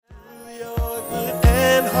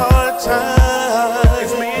time.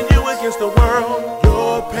 It's me and you against the world.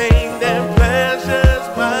 Your pain and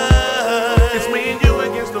pleasures mine. It's me and you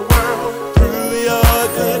against the world. Through your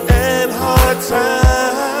good and hard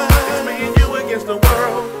times. It's me and you against the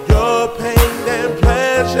world. Your pain and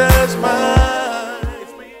pleasures mine.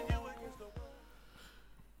 It's me and you against the world.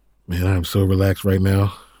 Man, I'm so relaxed right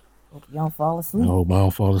now. Hope you don't fall asleep. I hope I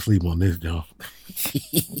don't fall asleep on this, John.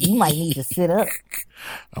 You might need to sit up.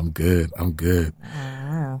 I'm good.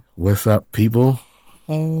 What's up, people?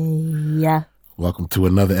 Hey, yeah. Welcome to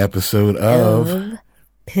another episode of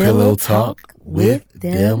Pillow Talk with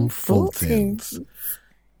Them Fultons.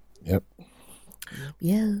 Yep.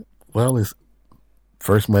 Yeah. Well, it's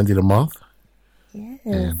first Monday of the month. Yes.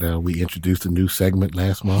 And we introduced a new segment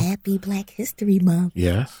last month. Happy Black History Month.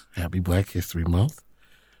 Yes. Happy Black History Month.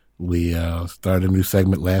 We started a new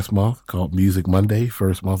segment last month called Music Monday,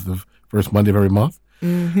 first Monday of every month.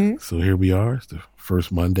 Mm-hmm. So here we are. It's the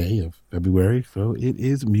first Monday of February. So it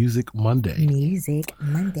is Music Monday. Music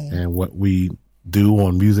Monday. And what we do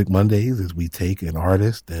on Music Mondays is we take an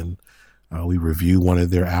artist and we review one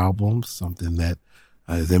of their albums, something that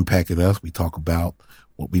has impacted us. We talk about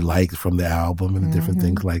what we like from the album and different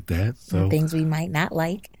things like that. So and things we might not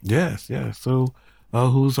like. Yes. So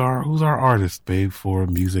who's our artist, babe, for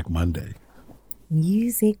Music Monday?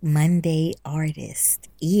 Music Monday artist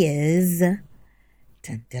is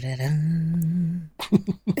dun, dun, dun, dun.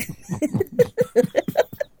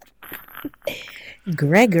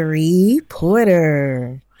 Gregory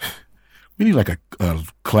Porter. We need like a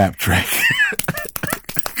clap track.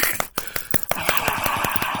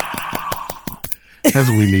 That's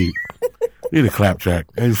what we need. We need a clap track.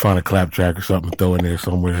 Maybe find a clap track or something to throw in there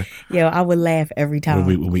somewhere. Yo, I would laugh every time.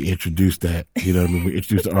 When we introduce that, when we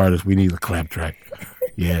introduce the artist, we need a clap track.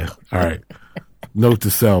 Yeah. All right. Note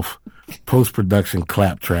to self, post-production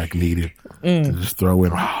clap track needed. To just throw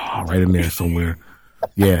in right in there somewhere.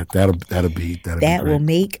 Yeah, that'll be that great. will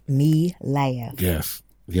make me laugh. Yes.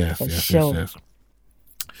 Sure.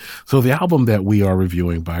 So the album that we are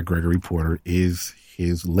reviewing by Gregory Porter is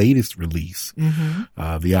his latest release.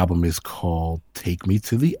 Mm-hmm. The album is called Take Me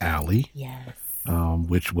to the Alley. Yes.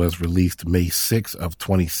 Which was released May 6th of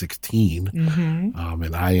 2016. Mm-hmm.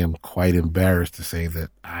 And I am quite embarrassed to say that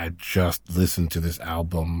I just listened to this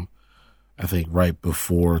album, I think right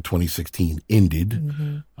before 2016 ended.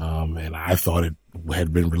 Mm-hmm. And I thought it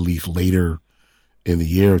had been released later in the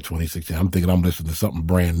year of 2016. I'm thinking I'm listening to something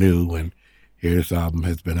brand new, and here this album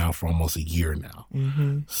has been out for almost a year now.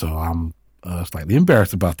 Mm-hmm. So I'm slightly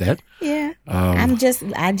embarrassed about that. Yeah. I just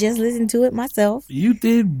listened to it myself. You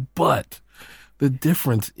did, but the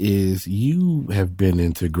difference is you have been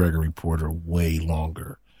into Gregory Porter way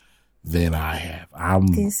longer than I have.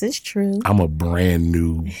 This is true. I'm a brand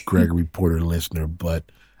new Gregory Porter listener, but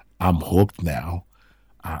I'm hooked now.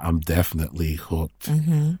 I'm definitely hooked.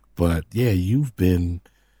 Mm-hmm. But yeah, you've been,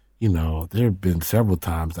 there have been several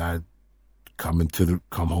times I come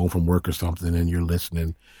home from work or something and you're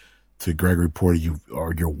listening to Gregory Porter,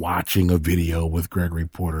 you're watching a video with Gregory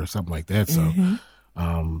Porter or something like that. So,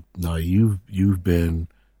 no, you've been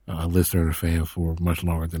a listener and a fan for much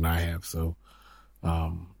longer than I have. So,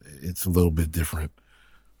 it's a little bit different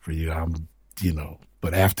for you.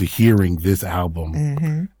 But after hearing this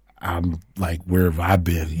album, I'm like, where have I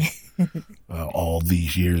been all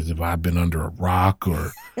these years? Have I been under a rock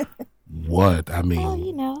or what? I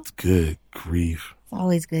mean, it's good grief. It's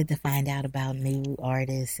always good to find out about new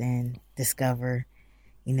artists and discover,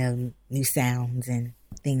 new sounds and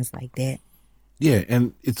things like that. Yeah,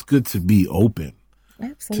 and it's good to be open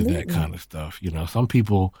Absolutely. to that kind of stuff. Some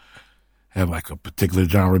people have like a particular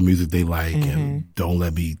genre of music they like and don't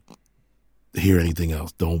let me hear anything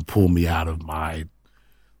else. Don't pull me out of my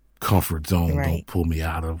comfort zone. Right. Don't pull me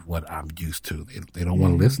out of what I'm used to. They don't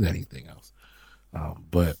want to listen to anything else.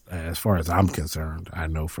 But as far as I'm concerned, I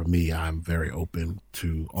know for me, I'm very open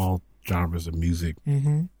to all genres of music.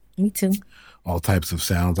 Mm-hmm. Me too. All types of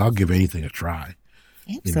sounds. I'll give anything a try.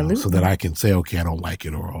 Absolutely. So that I can say, okay, I don't like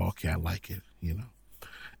it, or okay, I like it,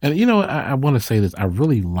 And, I want to say this. I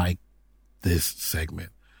really like this segment.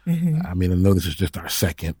 Mm-hmm. I mean, I know this is just our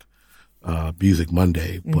second Music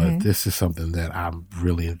Monday, but this is something that I'm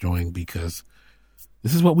really enjoying because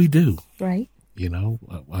this is what we do. Right.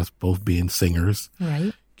 Us both being singers.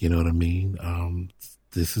 Right. You know what I mean?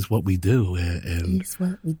 This is what we do. And it's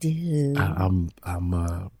what we do.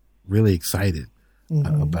 I'm really excited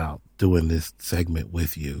about doing this segment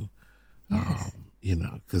with you. Yes.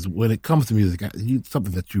 Because when it comes to music, it's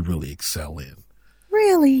something that you really excel in.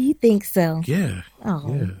 Really? You think so? Yeah.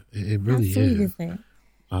 Oh. Yeah. It really how sweet is. that?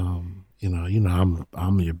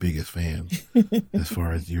 I'm your biggest fan as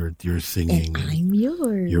far as your singing And I'm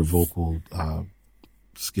yours. your vocal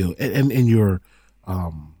skill and your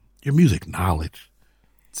music knowledge.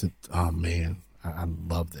 Oh man, I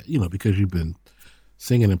love that. Because you've been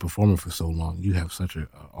singing and performing for so long, you have such an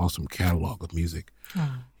awesome catalog of music.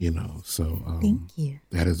 Oh, So thank you.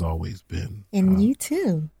 that has always been And you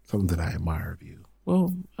too. something that I admire of you.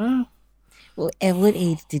 Well, Well, at what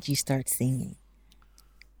age did you start singing?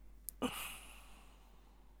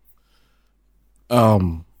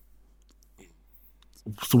 So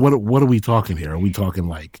what are we talking here? Are we talking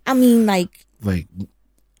like I mean, like like?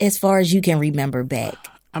 as far as you can remember back.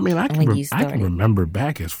 I mean, I When can you I can started. remember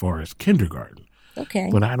back as far as kindergarten, Okay.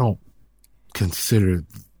 but I don't consider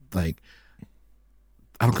that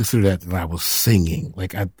I was singing.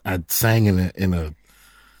 Like I sang in a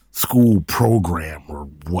school program or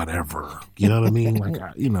whatever. You know what I mean? Like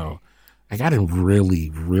I didn't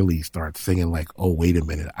really start singing like, oh, wait a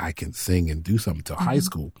minute, I can sing and do something until high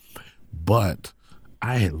school. But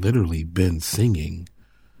I had literally been singing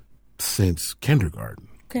since kindergarten.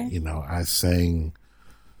 Okay. I sang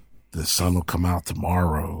 "The Sun Will Come Out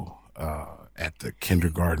Tomorrow" at the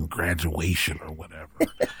kindergarten graduation or whatever.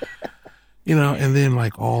 And then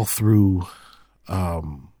like all through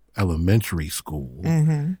elementary school,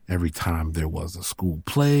 every time there was a school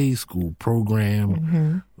play, school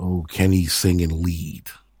program, oh, Kenny's singing lead.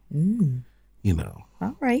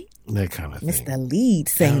 All right. That kind of thing. Mr. Lead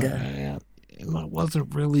Singer. And I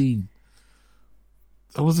wasn't really,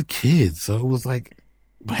 I was a kid, so it was like,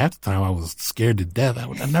 half the time I was scared to death.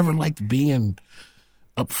 I never liked being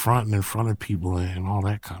up front and in front of people and all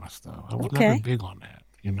that kind of stuff. I was never big on that,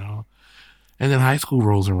 And then high school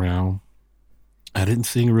rolls around. I didn't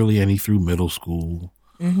sing really any through middle school.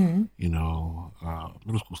 Middle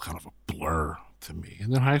school's kind of a blur to me.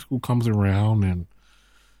 And then high school comes around, and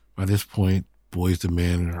by this point, Boyz II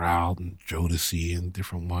Men are out, and Jodeci and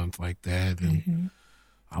different ones like that. And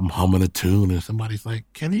I'm humming a tune, and somebody's like,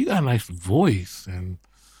 "Kenny, you got a nice voice." And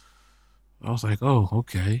I was like, "Oh,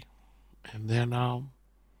 okay." And then I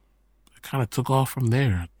kind of took off from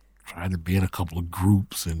there. Tried to be in a couple of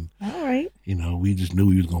groups, and All right. we just knew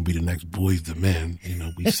we was gonna be the next Boyz II Men.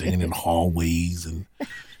 We singing in hallways, and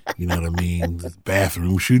you know what I mean, the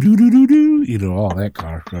bathroom, shoo doo doo doo doo, all that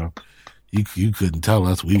kind of stuff. You couldn't tell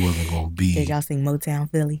us we wasn't gonna be. Did y'all sing Motown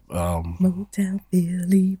Philly? Motown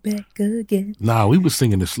Philly back again. Nah, we was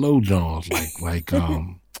singing the slow Johns, like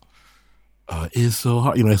it's so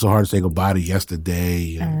hard, it's so hard to say goodbye to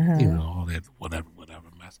yesterday, and all that whatever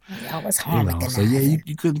mess. Y'all was harmonizing. So yeah,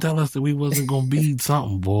 you couldn't tell us that we wasn't gonna be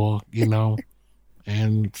something, boy,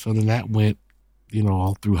 And so then that went,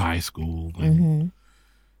 all through high school, and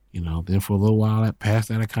then for a little while past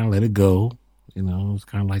that, I kind of let it go. It was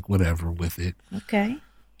kind of like whatever with it. Okay.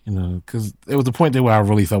 Because there was a point there where I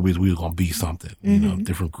really thought we were going to be something.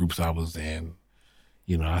 Different groups I was in.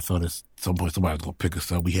 I thought at some point somebody was going to pick us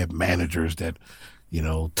up. We had managers that,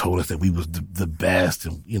 told us that we was the best.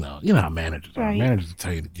 And, how managers are. Right. Managers will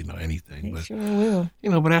tell you that, anything. They But, sure will.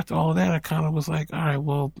 But after all of that, I kind of was like, all right,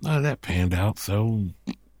 well, none of that panned out. So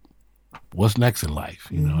what's next in life?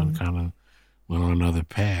 And kind of went on another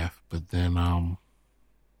path. But then, I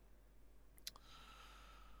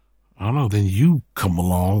don't know. Then you come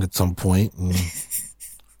along at some point. And,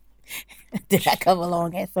 Did I come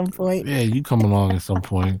along at some point? yeah, you come along at some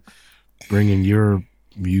point, bringing your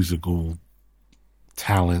musical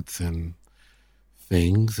talents and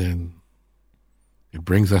things, and it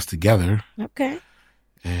brings us together. Okay.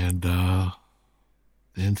 And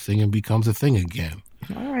then singing becomes a thing again.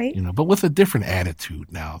 All right. But with a different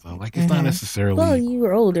attitude now, though. Like, it's not necessarily. Well, you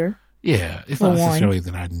were older. Yeah, it's not necessarily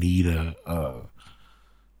that I need a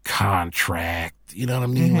contract. You know what I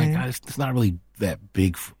mean? Like, it's not really that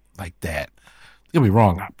big like that. Don't get me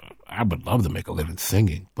wrong. I would love to make a living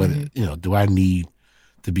singing, but do I need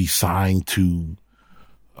to be signed to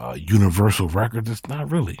Universal Records? It's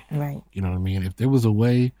not really. Right. You know what I mean? If there was a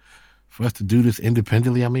way for us to do this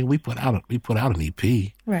independently, I mean, we put out an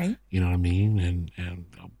EP. Right. You know what I mean? And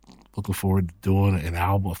I'm looking forward to doing an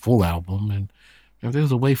album, a full album, and if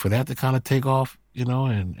there's a way for that to kind of take off,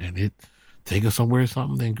 and it take us somewhere or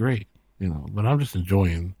something, then great. But I'm just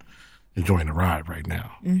enjoying the ride right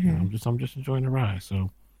now. I'm just enjoying the ride.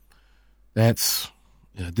 So that's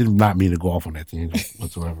did not mean to go off on that tangent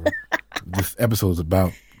whatsoever. This episode is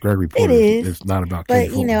about Gregory Porter. It is. It's not about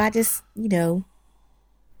But Kenny I just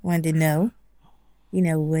wanted to know,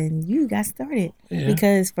 when you got started,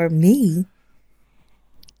 because for me,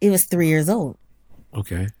 it was 3 years old.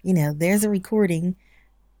 Okay. There's a recording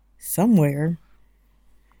somewhere.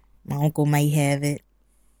 My uncle might have it.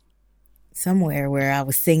 somewhere where I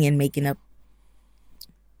was singing, making up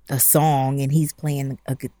a song, and he's playing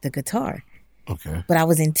the guitar. Okay. But I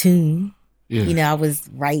was in tune. Yeah. You know, I was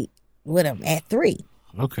right with him at 3.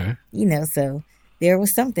 Okay. You know, so there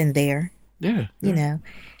was something there. Yeah. You know,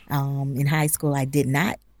 in high school, I did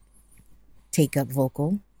not take up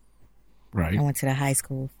vocal. Right. I went to the High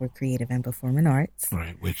School for Creative and Performing Arts.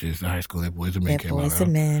 Right, which is the high school that Boys and Men That came out Boys of.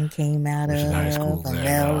 and Men came out Which of. is the high school that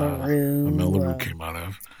Amel LaRue came out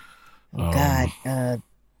of.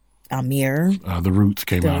 Amir. The Roots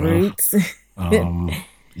came out Roots. of.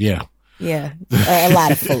 Yeah. Yeah, a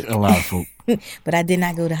lot of folk. A lot of folk. But I did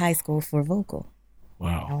not go to high school for vocal. I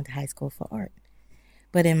Wow. went to high school for art.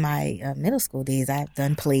 But in my middle school days, I've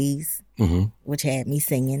done plays, which had me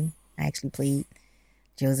singing. I actually played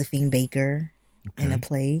Josephine Baker in a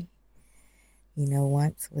play. You know,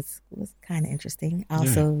 once was kind of interesting.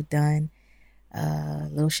 Also done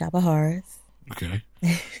Little Shop of Horrors. Okay.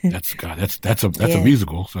 That's a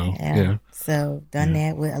musical. So yeah. So done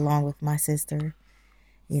that along with my sister.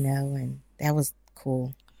 You know, and that was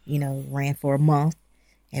cool. You know, ran for a month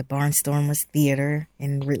at Barnstormers Theater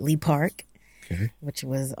in Ridley Park, which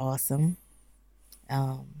was awesome.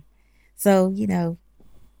 So, you know,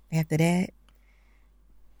 after that,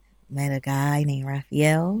 met a guy named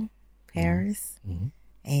Raphael Paris.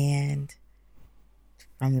 And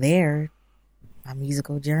from there, my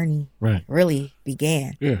musical journey really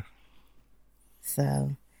began. Yeah. So,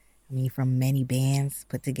 I mean, from many bands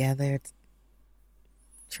put together,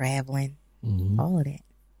 traveling, all of that.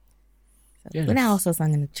 So, Yes. But I also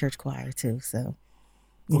sung in the church choir too. So,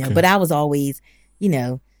 you know, but I was always, you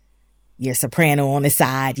know, your soprano on the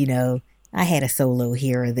side, you know. I had a solo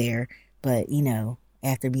here or there, but, you know,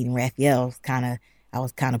 after meeting Raphael, I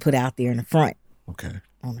was kind of put out there in the front. Okay.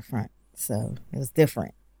 On the front. So it was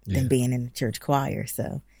different than being in the church choir.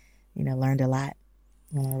 So, you know, learned a lot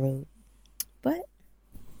on the road. But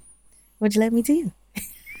what led me to you?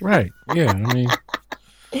 Right. Yeah. I mean,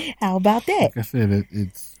 how about that? like I said,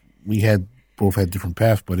 we both had different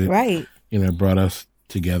paths, but it you know, brought us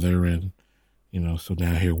together, and you know, so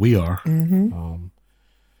now here we are, an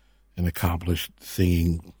accomplished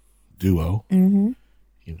singing duo. You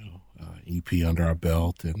know, EP under our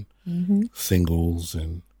belt, and singles,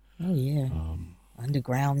 and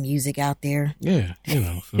underground music out there. Yeah, you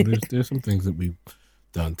know, so there's some things that we've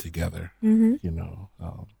done together. You know,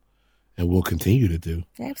 and we'll continue to do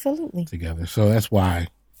absolutely together. So that's why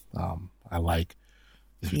I like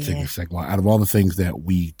this particular segment. Out of all the things that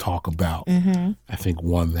we talk about, I think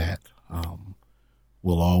one that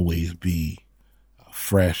will always be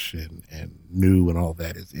fresh and new and all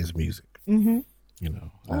that is music. You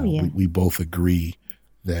know, we both agree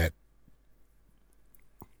that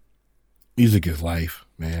music is life,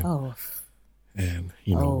 man. Oh. And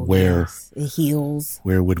you know where it heals.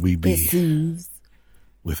 Where would we be? It soothes.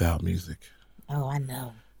 Without music? Oh, I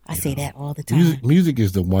know. I say that all the time. Music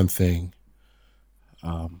is the one thing.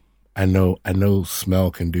 I know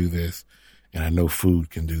smell can do this, and I know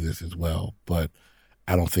food can do this as well, but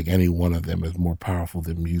I don't think any one of them is more powerful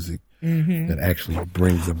than music that actually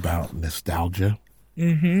brings about nostalgia.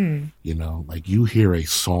 You know, like you hear a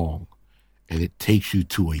song and it takes you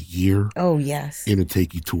to a year. Oh, yes. It'll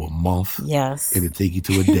take you to a month. Yes. It'll take you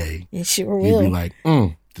to a day. It sure will. You'll be like,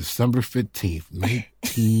 December 15th,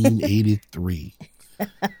 1983.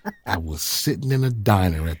 I was sitting in a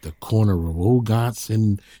diner at the corner of Ogott's,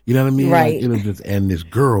 and you know what I mean? Right. Like, and this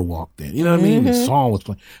girl walked in. You know what I mean? The song was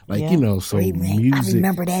playing. Like, you know, so music. I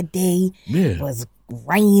remember that day. It was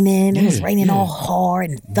raining. It was raining all hard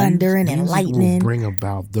and thundering and lightning. Will bring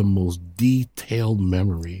about the most detailed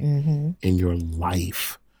memory in your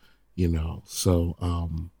life, you know. So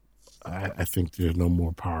I think there's no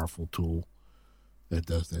more powerful tool that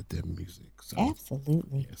does that than music. So,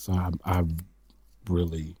 absolutely. Yeah, so I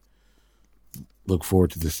really look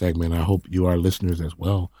forward to this segment. I hope you, our listeners, as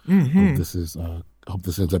well. Hope this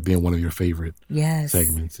ends up being one of your favorite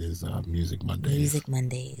segments. Is Music Mondays. Music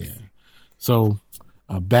Mondays. Yeah. So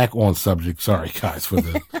back on subject. Sorry, guys, for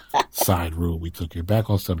the side rule we took here. Back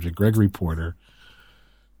on subject. Gregory Porter,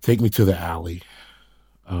 take me to the alley.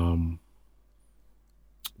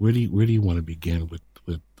 Where do you want to begin with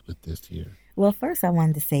this here? Well, first I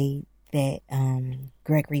wanted to say that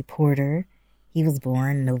Gregory Porter, he was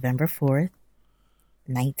born November 4th,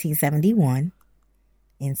 1971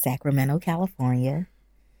 in Sacramento, California.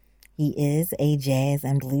 He is a jazz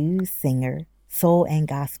and blues singer, soul and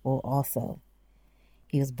gospel also.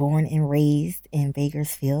 He was born and raised in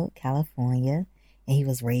Bakersfield, California, and he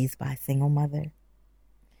was raised by a single mother.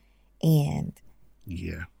 And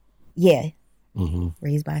raised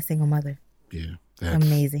by a single mother. Yeah.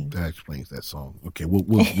 amazing. That explains that song. Okay, we'll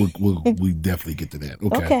definitely get to that.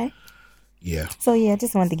 Okay. Yeah. So yeah, I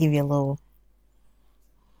just wanted to give you a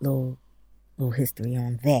little history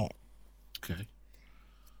on that. Okay.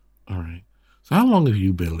 All right. So how long have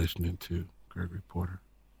you been listening to Gregory Porter?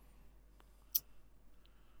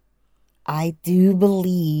 I do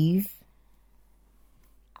believe,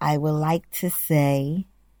 I would like to say,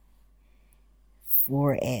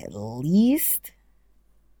 for at least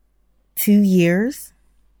 2 years.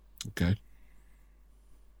 Okay.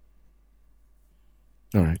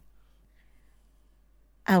 All right.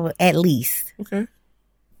 I would, at least. Okay.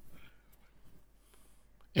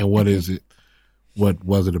 And what is it? What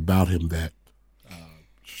was it about him that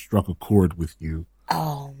struck a chord with you?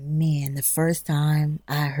 Oh man, the first time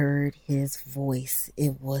I heard his voice,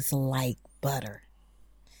 it was like butter.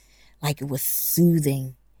 Like it was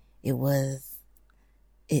soothing.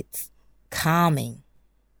 It's calming,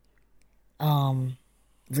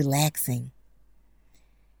 relaxing.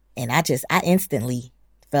 And I instantly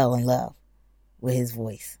fell in love with his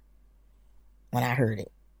voice when I heard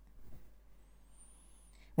it.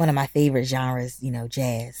 One of my favorite genres,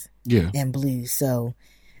 jazz and blues. So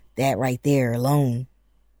that right there alone,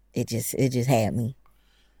 it just had me.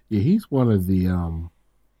 Yeah, he's one of the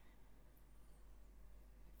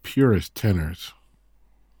purest tenors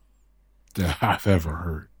that I've ever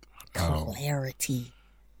heard. Clarity.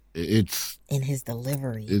 It's in his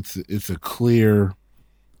delivery. It's a clear,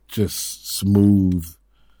 just smooth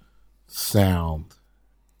sound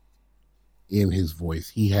in his voice.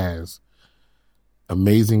 He has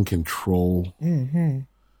amazing control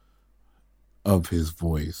of his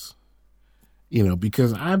voice.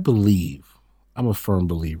 Because I'm a firm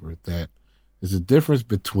believer that there's a difference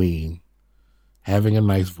between having a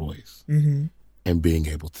nice voice and being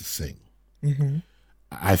able to sing.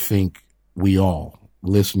 I think we all,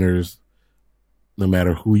 listeners, no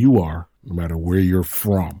matter who you are, no matter where you're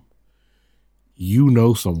from, you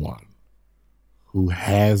know someone who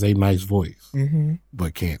has a nice voice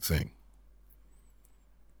but can't sing.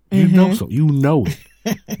 You know it.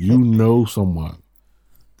 You know someone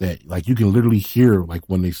that, like, you can literally hear, like,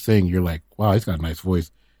 when they sing, you're like, wow, he's got a nice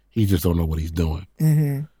voice. He just don't know what he's doing.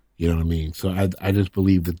 You know what I mean? So I just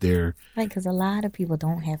believe that they're... Right, because a lot of people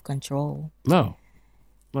don't have control. No,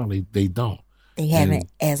 they don't. They haven't,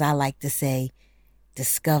 as I like to say,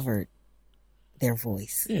 discovered their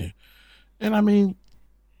voice. Yeah. And I mean,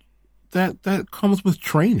 that comes with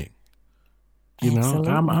training.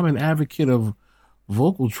 Absolutely. I'm an advocate of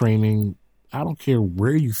vocal training. I don't care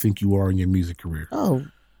where you think you are in your music career. Oh, you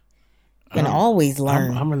can always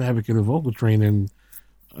learn. I'm an advocate of vocal training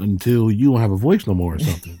until you don't have a voice no more or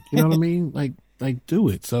something. You know what I mean? Like do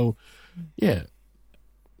it. So, yeah,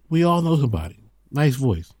 we all know somebody. Nice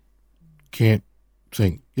voice. Can't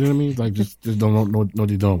sing. You know what I mean? Like, just don't know what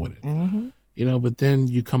you're doing with it. But then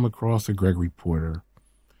you come across a Gregory Porter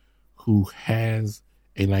who has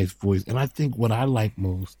a nice voice. And I think what I like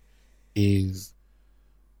most is,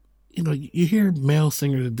 you hear male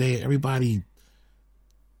singers today, everybody's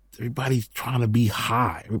trying to be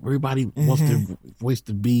high. Everybody wants their voice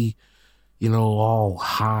to be, all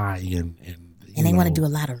high and they want to do a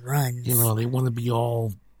lot of runs. They want to be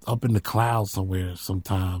all up in the clouds somewhere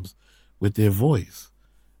sometimes with their voice.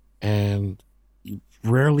 And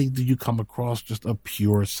rarely do you come across just a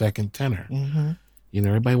pure second tenor.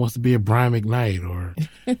 Everybody wants to be a Brian McKnight or,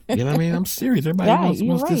 you know what I mean? I'm serious. Everybody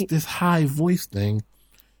wants this high voice thing.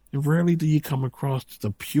 And rarely do you come across just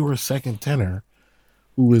a pure second tenor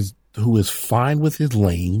who is fine with his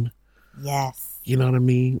lane. Yes. You know what I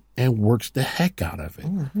mean? And works the heck out of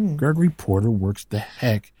it. Gregory Porter works the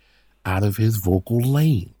heck out of his vocal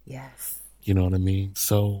lane. Yes. You know what I mean?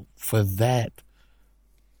 So for that,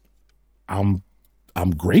 I'm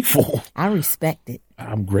grateful. I respect it.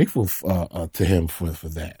 I'm grateful to him for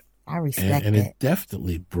that. I respect and it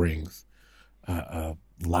definitely brings a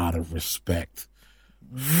lot of respect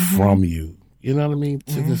from you. You know what I mean?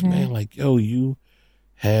 To this man, like, yo, you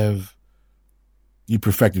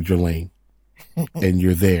perfected your lane and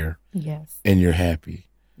you're there. Yes. And you're happy.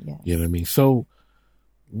 Yes. You know what I mean? So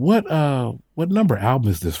what number album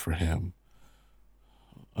is this for him?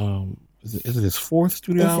 Is it his fourth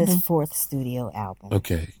studio album? It's his fourth studio album.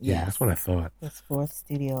 Okay. Yeah, that's what I thought. His fourth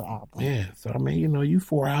studio album. Yeah. So I mean, you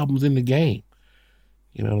 4 albums in the game.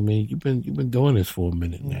 You know what I mean? You've been doing this for a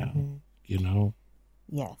minute now.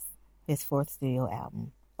 Yes. His fourth studio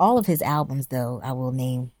album. All of his albums, though, I will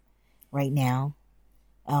name right now.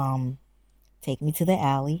 Take Me to the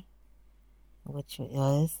Alley, which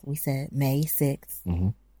was, we said, May 6th,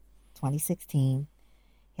 2016.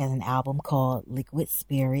 He has an album called Liquid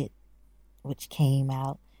Spirit, which came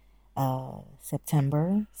out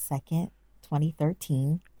September 2nd,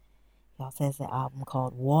 2013. He also has an album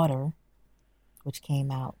called Water, which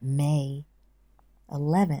came out May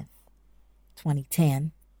 11th,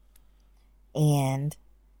 2010. And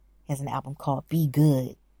has an album called Be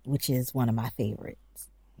Good, which is one of my favorites.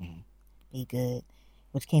 Be Good,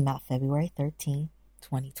 which came out February 13th,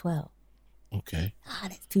 2012. Okay.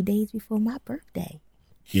 That's 2 days before my birthday.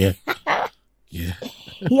 Yeah. Yeah.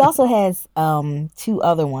 He also has 2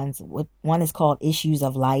 other ones. One is called Issues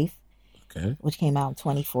of Life, Okay. which came out in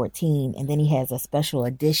 2014. And then he has a special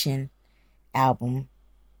edition album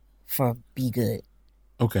for Be Good.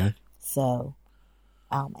 Okay. So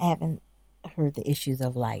I haven't heard the Issues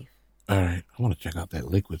of Life. All right. I want to check out that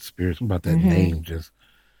Liquid Spirit. Something about that name just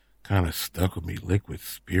kind of stuck with me. Liquid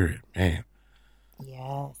Spirit, man.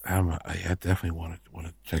 Yes. I definitely want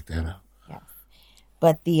to check that out. Yes.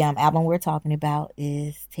 But the album we're talking about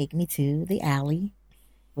is Take Me to the Alley,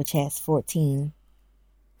 which has 14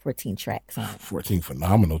 tracks on it. 14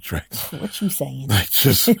 phenomenal tracks. What you saying? Like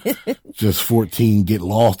just 14 get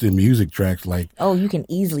lost in music tracks. Like, oh, you can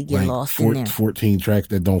easily get lost in there. 14 tracks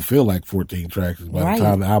that don't feel like 14 tracks. By right. the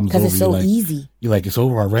time the album's over, because it's so easy. You're like, it's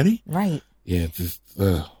over already? Right. Yeah, it's just,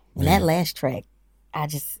 and that last track, I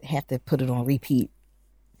just have to put it on repeat.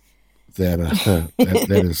 That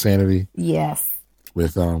Insanity? Yes.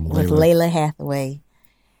 With Layla Hathaway.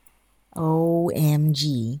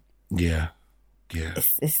 OMG. Yeah. Yeah.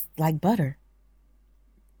 It's like butter.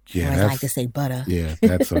 Yeah. Or I like to say butter. Yeah,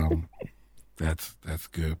 that's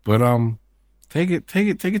good. But take it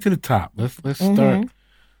to the top. Let's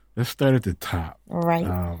start at the top. All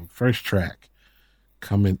right. First track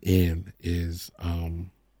coming in is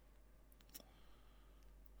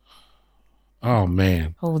oh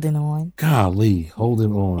man. Holding On. Golly,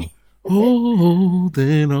 Holding On.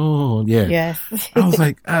 Holding On. Yeah. Yes. I was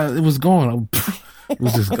like, it was going. It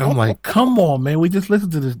was just, I'm like, come on, man. We just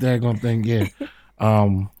listened to this daggone thing again.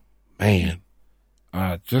 Man.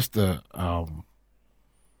 Just man,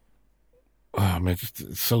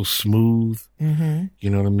 just so smooth. Mm-hmm. You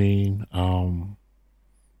know what I mean?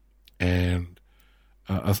 And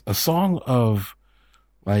a song of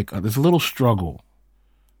like, there's a little struggle,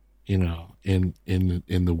 you know, in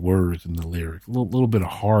the words and the lyrics, a little bit of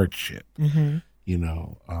hardship, you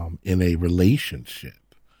know, in a relationship,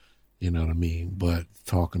 you know what I mean? But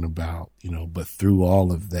talking about, you know, but through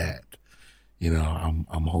all of that, you know,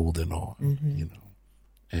 I'm holding on, you know,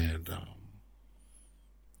 and,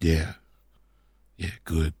 yeah,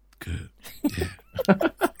 good, yeah,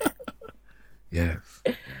 yes.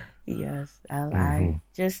 Yes,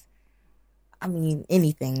 I mean,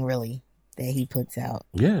 anything really that he puts out.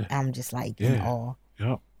 Yeah. I'm just like in awe.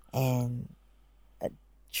 Yep. And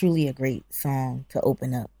truly a great song to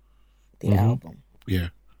open up the album. Yeah.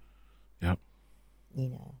 Yep. You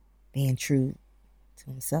know, being true to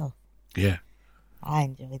himself. Yeah. I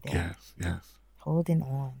enjoyed that. Yes. Holding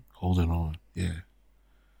On. Holding On. Yeah.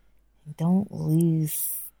 Don't lose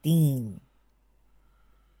steam.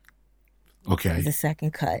 Okay. The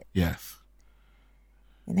second cut. Yes.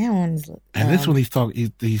 And that one's. And this one, he's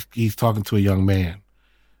talking to a young man,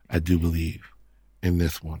 I do believe, in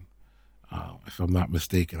this one. If I'm not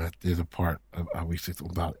mistaken, there's a part of we say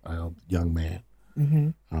about a young man.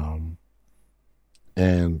 Mm-hmm.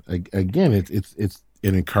 And again, it's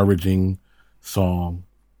an encouraging song,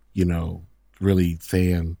 you know, really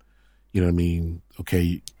saying, you know what I mean?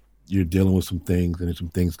 Okay, you're dealing with some things and there's some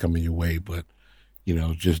things coming your way, but, you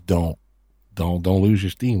know, just don't lose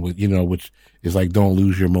your steam, you know, which is like, don't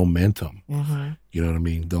lose your momentum. Mm-hmm. You know what I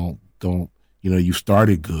mean? Don't, you know, you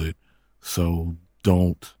started good, so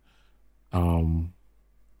don't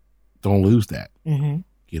lose that,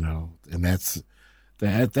 you know, and that's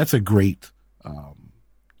a great,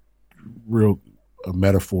 real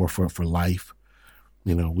metaphor for life.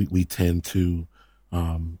 You know, we tend to,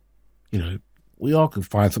 you know, we all can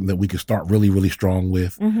find something that we can start really, really strong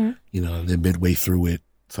with, you know, and then midway through it,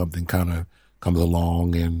 something kind of comes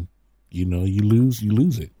along and, you know, you lose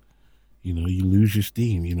it. You know, you lose your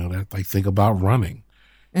steam. You know, that, like, think about running,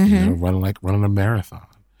 you know, running a marathon.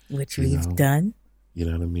 Which we've done. You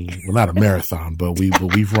know what I mean? Well, not a marathon, but we've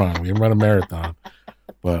run. We didn't run a marathon,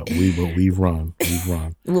 but we've run.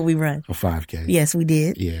 What we run? A 5K. Yes, we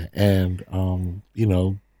did. Yeah. And, you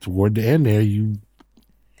know, toward the end there, you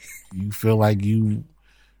feel like you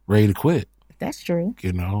ready to quit. That's true.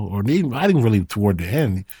 You know, or not even really toward the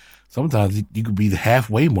end. Sometimes you could be the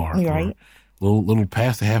halfway mark, right? Or little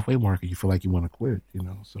past the halfway mark, and you feel like you want to quit. You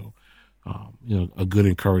know, so you know, a good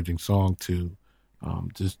encouraging song to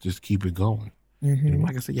just keep it going. You know,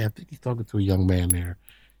 like I said, I think he's talking to a young man there.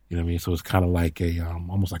 You know what I mean? So it's kind of like a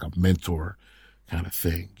almost like a mentor kind of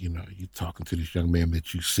thing. You know, you talking to this young man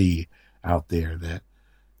that you see out there that,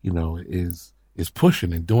 you know, is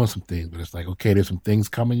pushing and doing some things, but it's like, okay, there's some things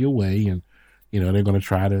coming your way, and you know they're going to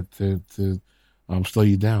try to slow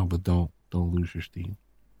you down, but don't lose your steam.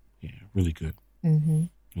 Yeah, really good. Mm-hmm.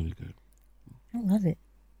 Really good. I love it.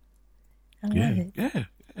 I love it. Yeah.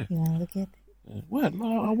 You want to look at it? What?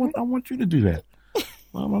 No, I want you to do that.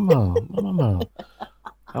 No.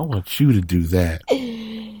 I want you to do that.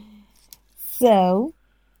 So,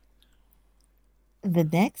 the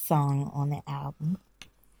next song on the album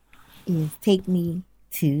is "Take Me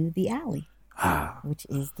to the Alley," which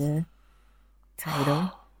is the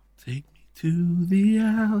title. Take me to the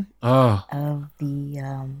alley. Of the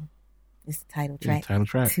it's the title track. Title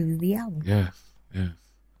track to the album. Yes.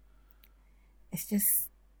 It's just,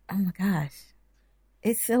 oh my gosh,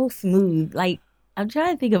 it's so smooth. Like, I'm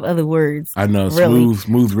trying to think of other words. I know, really,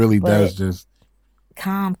 smooth really does just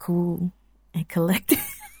calm, cool, and collected.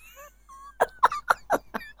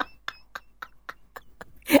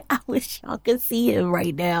 I wish y'all could see him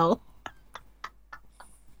right now.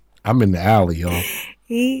 I'm in the alley, y'all.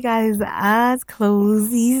 He got his eyes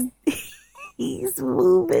closed. He's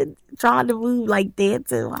moving, trying to move, like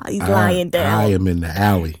dancing while he's lying down. I am in the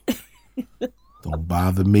alley. Don't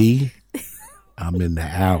bother me. I'm in the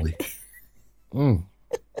alley. So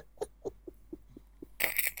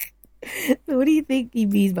what do you think he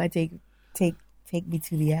means by take me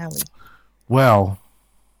to the alley? Well,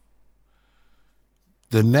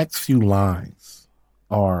 the next few lines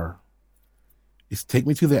is take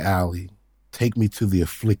me to the alley, take me to the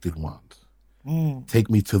afflicted ones, take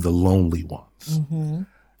me to the lonely ones. Mm-hmm.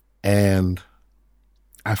 And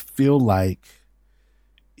I feel like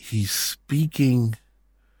he's speaking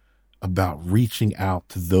about reaching out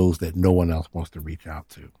to those that no one else wants to reach out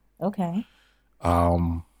to. Okay.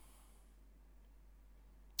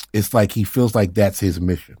 It's like he feels like that's his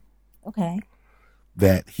mission. Okay.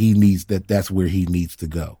 That he needs, that's where he needs to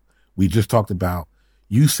go. We just talked about,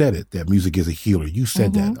 you said it, that music is a healer. You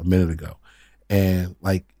said that a minute ago. And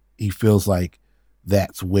like, he feels like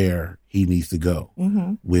that's where he needs to go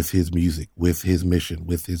with his music, with his mission,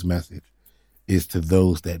 with his message, is to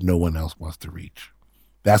those that no one else wants to reach.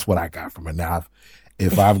 That's what I got from it. Now,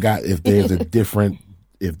 if there's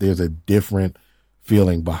a different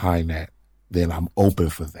feeling behind that, then I'm open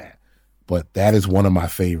for that. But that is one of my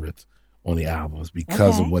favorites on the albums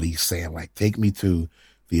because of what he's saying. Like, take me to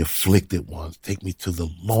the afflicted ones, take me to the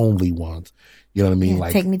lonely ones. You know what I mean? Yeah,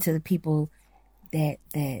 like, take me to the people that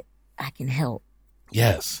I can help.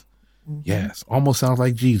 Yes. Mm-hmm. Yes. Almost sounds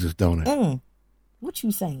like Jesus, don't it? What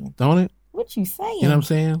you saying? Don't it? What you saying? You know what I'm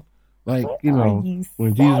saying? Like, what you know,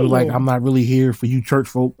 when Jesus was like, I'm not really here for you church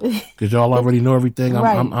folk because y'all already know everything.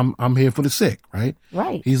 I'm here for the sick, right?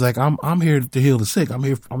 Right. He's like, I'm here to heal the sick. I'm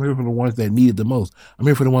here for the ones that need it the most. I'm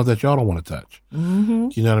here for the ones that y'all don't want to touch. Mm-hmm.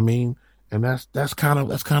 You know what I mean? And that's kind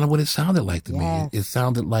of what it sounded like to me. It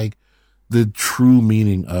sounded like the true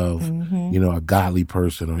meaning of, you know, a godly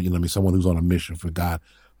person, or, you know what I mean, someone who's on a mission for God.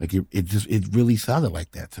 Like, it really sounded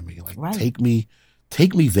like that to me. Like, take me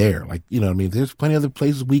there. Like, you know what I mean? There's plenty of other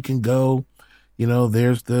places we can go. You know,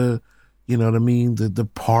 there's the, you know what I mean? The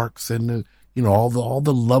parks and the, you know, all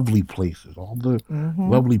the lovely places, all the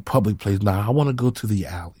lovely public places. Now, I want to go to the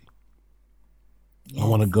alley. Yes. I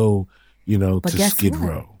want to go, you know, to Skid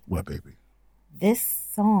Row. What, baby? This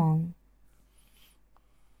song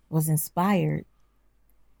was inspired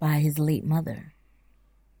by his late mother.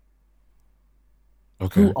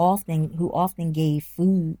 Okay. Who often gave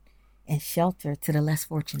food and shelter to the less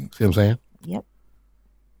fortunate. See what I'm saying? Yep.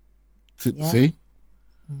 See?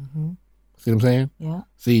 Mm-hmm. See what I'm saying? Yeah.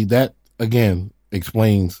 See, that, again,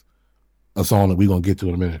 explains a song that we're going to get to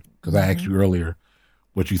in a minute. Because I asked you earlier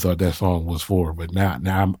what you thought that song was for. But now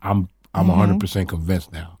I'm 100%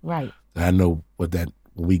 convinced now. Right. That I know what that,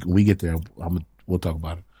 when we get there, we'll talk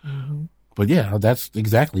about it. Mm-hmm. But yeah, that's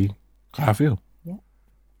exactly how I feel. Yeah.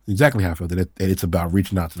 Exactly how I feel. That it's about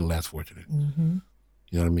reaching out to the less fortunate. Mm-hmm.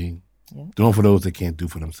 You know what I mean? Yeah. Doing for those that can't do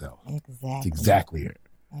for themselves. Exactly. That's exactly it.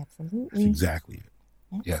 Absolutely. That's exactly it.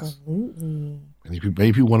 Absolutely. Yes. And if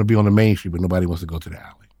people want to be on the main street, but nobody wants to go to the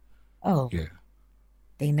alley. Oh. Yeah.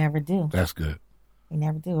 They never do. That's good. They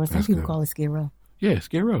never do. Or some people call it Skid Row. Yeah,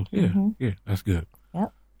 Skid Row. Yeah. Mm-hmm. Yeah. That's good.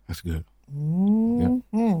 Yep. That's good.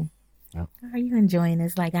 Mm-hmm. Yep. Are you enjoying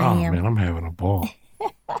this like I am? Oh, man, I'm having a ball.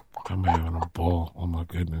 I'm having a ball. Oh, my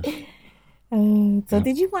goodness. So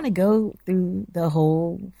did you want to go through the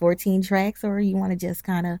whole 14 tracks, or you want to just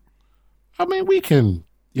kind of... I mean, we can,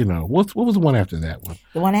 you know, what was the one after that one?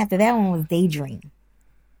 The one after that one was Daydream.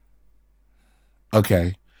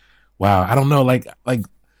 Okay. Wow. I don't know. Like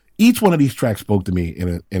each one of these tracks spoke to me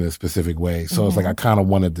in a specific way. So it's like I kind of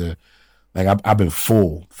wanted to, like I've been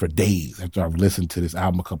full for days after I've listened to this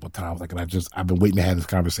album a couple of times. Like, and I've been waiting to have this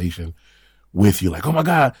conversation with you. Like, oh my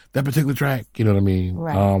God, that particular track. You know what I mean?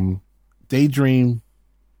 Right. Daydream.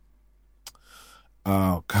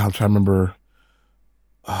 God, I'm trying to remember.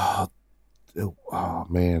 Oh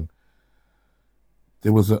man,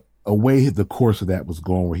 there was a way the course of that was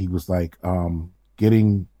going where he was like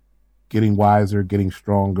getting wiser, getting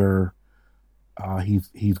stronger.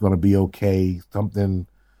 He's going to be okay. Something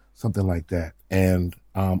like that. And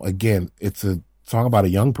again, it's a song about a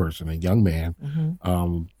young person, a young man,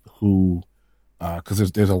 who,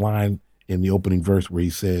 because there's a line in the opening verse where he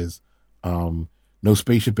says, "No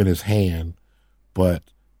spaceship in his hand, but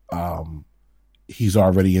he's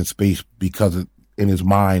already in space because in his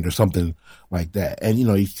mind," or something like that. And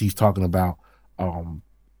he's talking about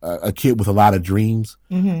a kid with a lot of dreams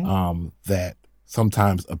that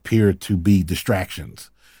sometimes appear to be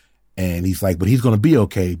distractions. And he's like, but he's going to be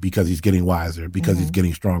okay because he's getting wiser, because he's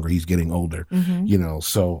getting stronger, he's getting older.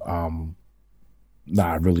 So I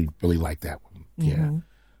really like that one. Yeah,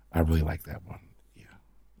 I really like that one.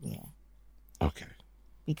 Yeah. Okay.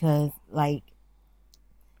 Because like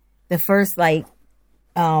the first verse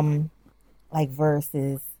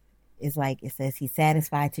is like, it says he's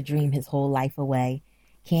satisfied to dream his whole life away.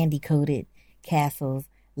 Candy coated castles,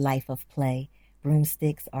 life of play.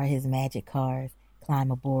 Broomsticks are his magic cars.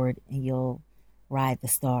 Climb aboard and you'll ride the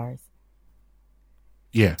stars.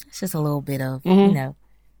 Yeah. It's just a little bit of, of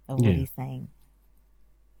what he's saying.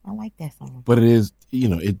 I like that song. But it is,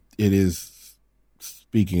 it is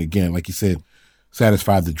speaking again, like you said,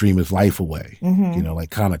 satisfied to dream his life away.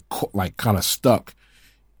 Like kind of stuck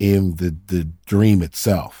in the dream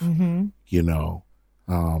itself.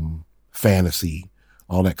 Fantasy,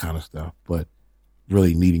 all that kind of stuff, but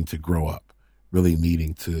really needing to grow up, really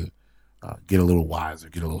needing to get a little wiser,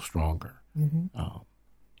 get a little stronger.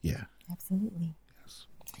 Yeah. Absolutely. Yes.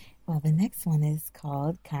 Well, the next one is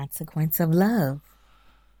called Consequence of Love.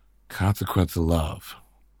 Consequence of Love.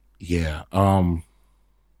 Yeah.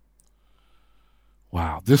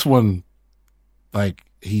 Wow. This one, like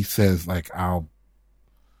he says, like I'll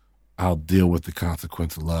deal with the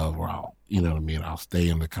consequence of love, or I'll stay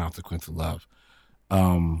in the consequence of love.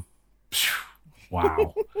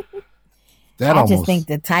 Wow. I just think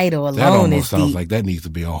the title alone is sounds deep. like that needs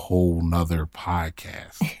to be a whole nother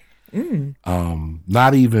podcast.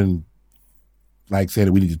 Not even like saying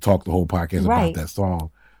that we need to talk the whole podcast about that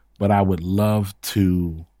song, but I would love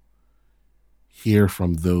to hear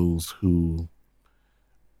from those who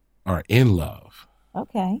are in love.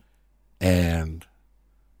 Okay. And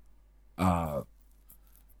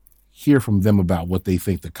hear from them about what they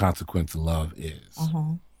think the consequence of love is.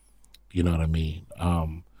 You know what I mean?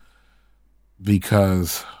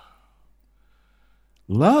 Because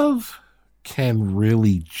love can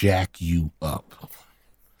really jack you up.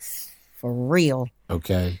 For real.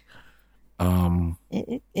 Okay.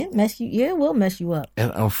 It mess you. Yeah, it will mess you up.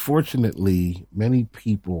 And unfortunately, many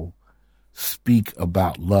people speak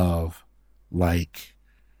about love like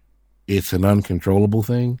it's an uncontrollable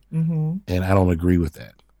thing. And I don't agree with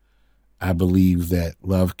that. I believe that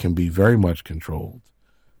love can be very much controlled.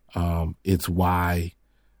 It's why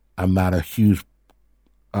I'm not a huge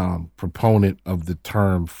proponent of the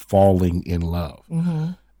term falling in love.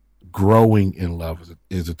 Growing in love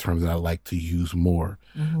is a term that I like to use more,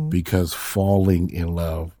 because falling in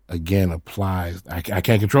love, again, applies. I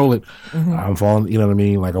can't control it. I'm falling, you know what I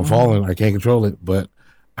mean? Like I'm falling, I can't control it, but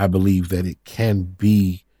I believe that it can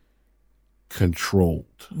be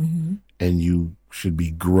controlled. And you should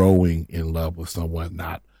be growing in love with someone,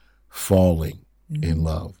 not falling in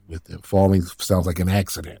love with them. Falling sounds like an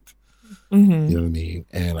accident. You know what I mean?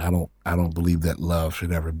 And I don't believe that love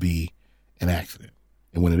should ever be an accident.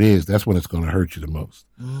 And when it is, that's when it's going to hurt you the most.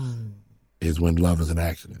 Is when love is an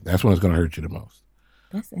accident. That's when it's going to hurt you the most.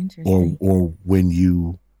 That's interesting. Or when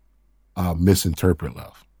you misinterpret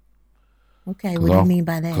love. Okay, what do you mean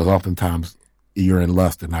by that? Because oftentimes you're in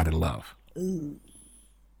lust and not in love. Ooh.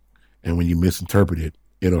 And when you misinterpret it,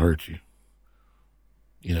 it'll hurt you.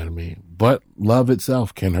 You know what I mean? But love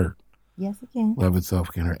itself can hurt. Yes, it can. Love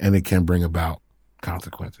itself can hurt, and it can bring about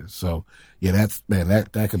consequences. So, yeah,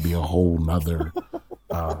 that could be a whole nother,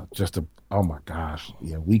 oh my gosh.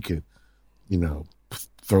 Yeah, we could,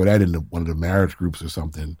 throw that into one of the marriage groups or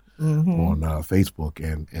something on Facebook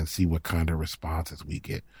and see what kind of responses we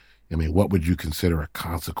get. I mean, what would you consider a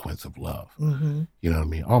consequence of love? You know what I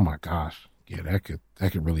mean? Oh my gosh. Yeah,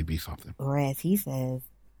 that could really be something. Or as he says,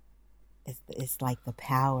 it's like the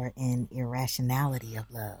power and irrationality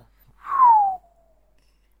of love.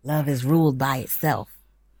 Love is ruled by itself.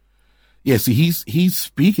 Yeah, see, he's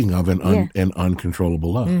speaking of an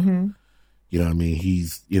uncontrollable love. Mm-hmm. You know what I mean?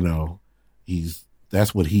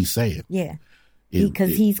 That's what he's saying. Yeah.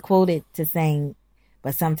 Because he's quoted to saying,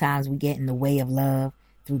 but sometimes we get in the way of love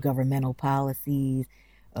through governmental policies,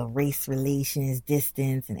 of race relations,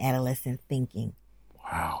 distance, and adolescent thinking.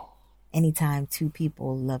 Wow. Anytime two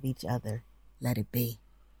people love each other, let it be.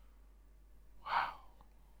 Wow.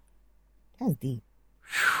 That's deep.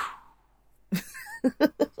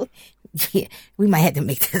 Yeah, we might have to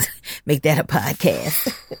make that a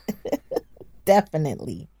podcast.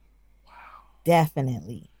 Definitely. Wow.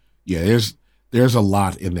 Definitely. Yeah, there's a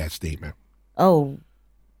lot in that statement. Oh,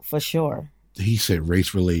 for sure. He said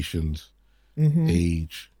race relations,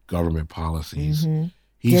 age, government policies.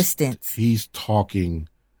 Distance. He's talking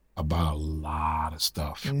about a lot of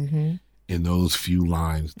stuff in those few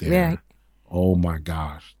lines there. Yeah. Oh my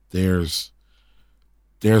gosh. There's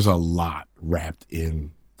a lot wrapped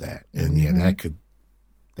in that. And yeah,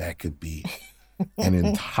 that could be an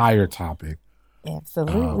entire topic.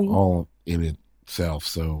 Absolutely. All in itself.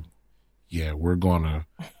 So yeah, we're gonna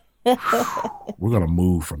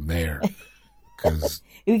move from there because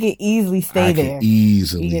we can easily stay there.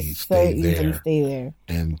 Easily stay there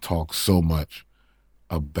and talk so much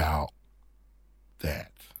about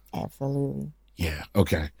that. Absolutely. Yeah.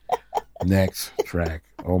 Okay. Next track.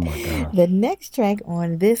 Oh my God. The next track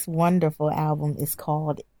on this wonderful album is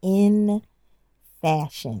called In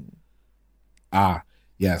Fashion. Ah,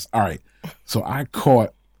 yes. All right. So I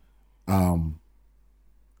caught, I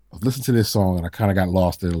listened to this song and I kind of got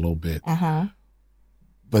lost in it a little bit.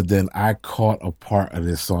 But then I caught a part of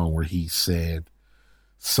this song where he said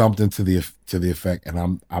something to the effect,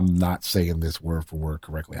 and I'm not saying this word for word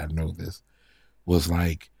correctly. I know this was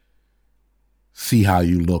like, "See how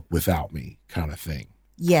you look without me," kind of thing.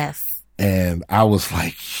 Yes. And I was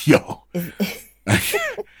like, "Yo,"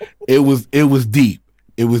 it was deep.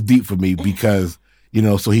 It was deep for me because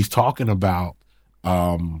so he's talking about,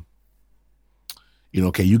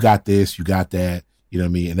 okay, you got this, you got that, you know what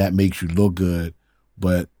I mean, and that makes you look good.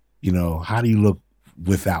 But, how do you look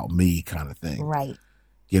without me kind of thing? Right.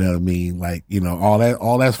 You know what I mean? Like,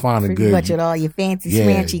 all that's fine and good. Pretty much with all your fancy,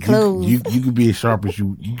 smancy clothes. You can be as sharp as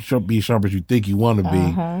you think you want to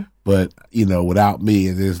be. But, without me,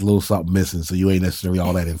 there's a little something missing. So you ain't necessarily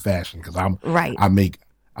all that in fashion because I make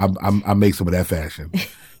some of that fashion.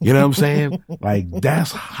 You know what I'm saying? Like,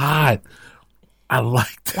 that's hot. I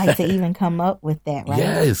like that. Like to even come up with that,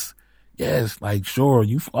 right? Yes, like, sure,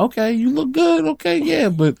 you look good, okay, yeah,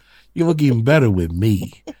 but you look even better with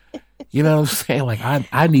me. You know what I'm saying? Like,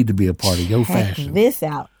 I need to be a part of your fashion. Check this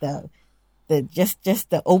out, though.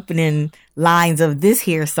 Just the opening lines of this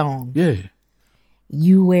here song. Yeah.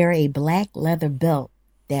 You wear a black leather belt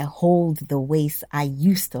that holds the waist I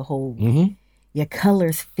used to hold. Your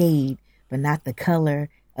colors fade, but not the color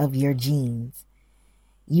of your jeans.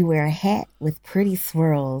 You wear a hat with pretty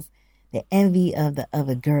swirls, the envy of the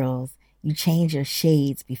other girls. You change your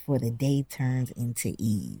shades before the day turns into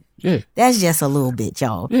eve. Yeah. That's just a little bit,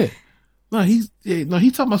 y'all. Yeah. No, he's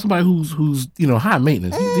talking about somebody who's high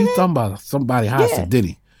maintenance. He's talking about somebody high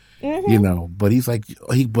sedity. But he's like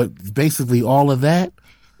but basically all of that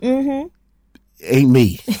ain't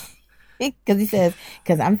me. Because he says,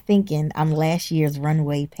 because I'm thinking I'm last year's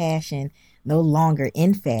runway passion, no longer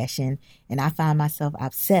in fashion, and I find myself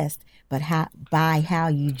obsessed by how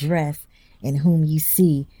you dress and whom you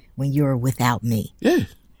see when you're without me. Yeah.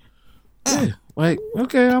 Like,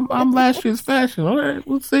 okay, I'm last year's fashion. All right,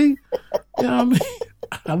 we'll see. You know what I mean?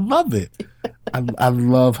 I love it. I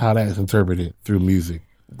love how that's interpreted through music.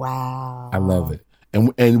 Wow. I love it.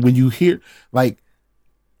 And when you hear, like,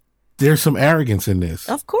 there's some arrogance in this.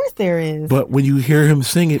 Of course there is. But when you hear him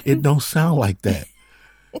sing it, it don't sound like that.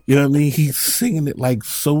 You know what I mean? He's singing it like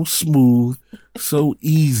so smooth, so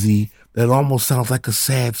easy that it almost sounds like a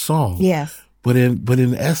sad song. Yes. But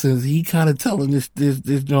in essence, he kind of telling this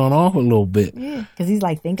John off a little bit. Yeah, because he's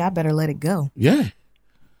like, think I better let it go. Yeah.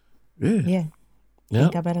 Think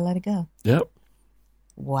I better let it go. Yep.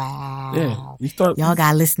 Wow. Yeah. Y'all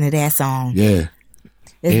gotta listen to that song. Yeah.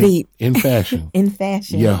 It's deep. In fashion. In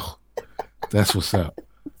fashion. Yo, that's what's up.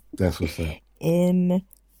 In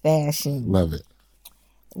fashion. Love it.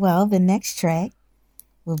 Well, the next track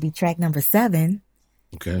will be track number 7.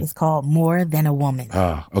 Okay. It's called More Than a Woman.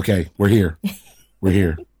 Okay. We're here.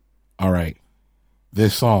 All right.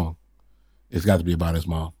 This song, it's got to be about his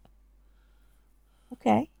mom.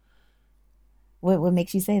 Okay. What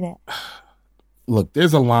makes you say that? Look,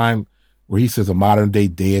 there's a line where he says a modern day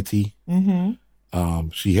deity.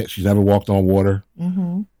 She's never walked on water.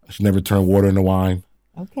 She never turned water into wine.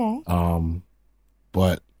 Okay.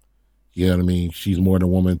 But You know what I mean? She's more than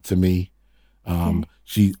a woman to me.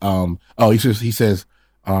 He says,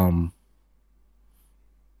 never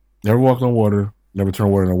walked on water, never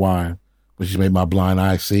turned water into wine, but she's made my blind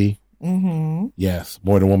eye see. Mm-hmm. Yes,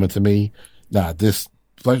 more than a woman to me. Nah,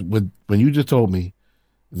 when you just told me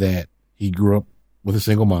that he grew up with a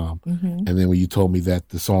single mom, and then when you told me that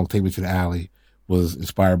the song "Take Me to the Alley" was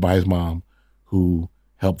inspired by his mom, who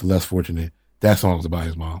helped the less fortunate, that song's about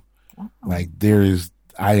his mom. Oh. Like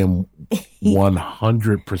I am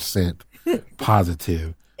 100%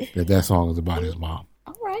 positive that song is about his mom.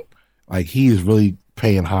 All right. Like he is really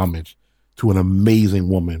paying homage to an amazing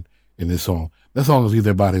woman in this song. That song is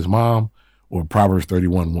either about his mom or a Proverbs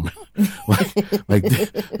 31 woman. What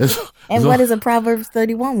is a Proverbs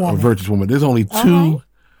 31 woman? A virtuous woman. There's only two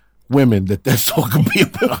women that song can be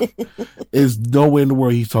about. There's nowhere in the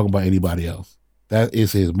world he's talking about anybody else. That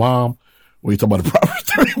is his mom, or he's talking about a Proverbs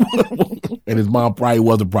 31 woman. And his mom probably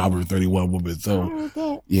was a Proverbs 31 woman.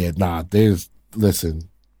 So, yeah, listen,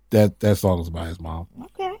 that song is about his mom.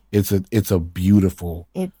 Okay. It's a beautiful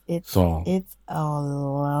song. It's a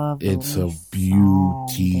lovely It's a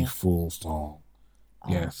beautiful song.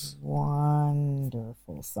 Yes.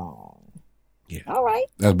 Wonderful song. Yeah. All right.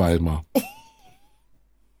 That's by his mom.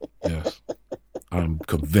 Yes. I'm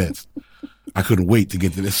convinced. I couldn't wait to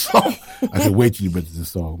get to this song. I couldn't wait till you get to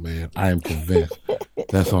this song, man. I am convinced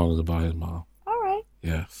that song is about his mom. All right.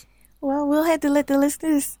 Yes. Well, we'll have to let the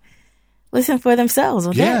listeners listen for themselves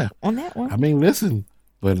on that one. I mean, listen,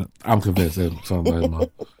 but I'm convinced that song about his mom.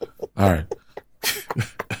 All right.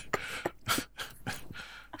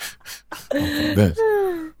 I'm convinced.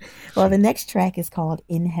 Well, the next track is called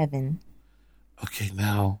 "In Heaven." Okay,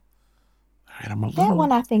 now, all right, that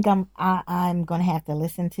one I think I'm going to have to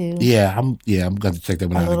listen to. Yeah, I'm going to check that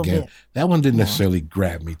one out again. Bit. That one didn't necessarily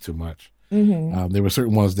grab me too much. Mm-hmm. There were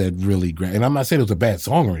certain ones that really grabbed, and I'm not saying it was a bad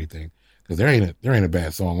song or anything, because there ain't a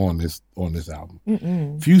bad song on this album.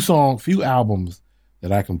 Mm-mm. Few albums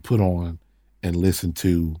that I can put on and listen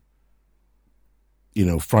to,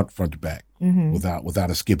 front to back, without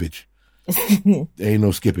a skippage. There ain't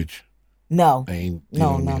no skippage. No. Ain't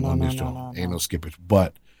no. Ain't no skippage.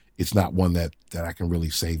 But it's not one that I can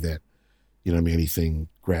really say that, anything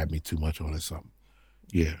grabbed me too much on or something.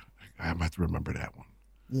 Yeah. I might have to remember that one.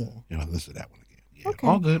 Yeah. Listen to that one again. Yeah. Okay.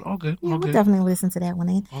 All good. Yeah, we'll definitely listen to that one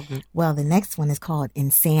in. All good. Well, the next one is called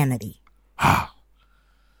 "Insanity."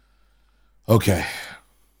 Okay.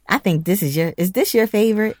 I think is this your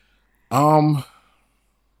favorite?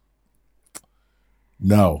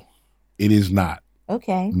 No, it is not.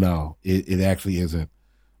 Okay. No, it actually isn't.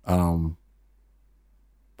 I'll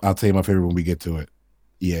tell you my favorite when we get to it.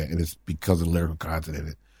 Yeah, and it's because of the lyrical content in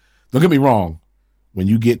it. Don't get me wrong. When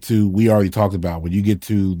you get to, we already talked about, when you get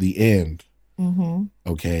to the end,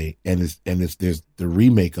 okay, and there's the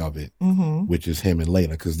remake of it, which is him and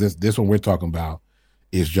Layla, because this one we're talking about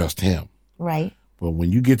is just him. Right. But when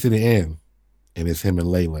you get to the end and it's him and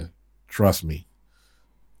Layla, trust me,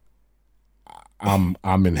 I'm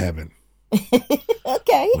in heaven.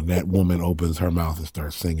 Okay. When that woman opens her mouth and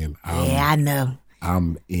starts singing, I know.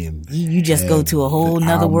 I'm in. You just go to a whole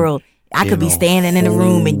nother world. I could be standing in a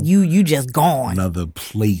room and you just gone. Another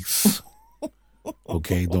place.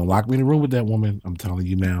 Okay, don't lock me in the room with that woman. I'm telling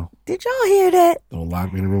you now. Did y'all hear that? Don't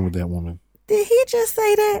lock me in the room with that woman. Did he just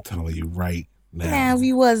say that? I'm telling you right now. Now, if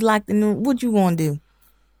you was locked in the room, what you gonna do?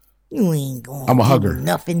 You ain't gonna I'm a hugger.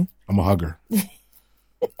 Nothing. I'm a hugger.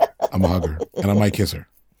 I'm a hugger. And I might kiss her.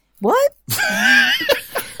 What?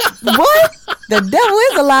 What? The devil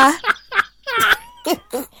is a lie.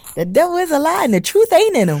 The devil is a lie and the truth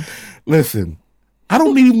ain't in him. Listen, I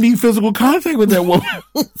don't even need physical contact with that woman.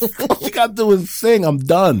 All she got to do is sing. I'm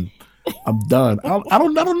done. I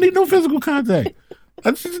don't need no physical contact.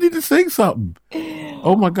 I just need to sing something.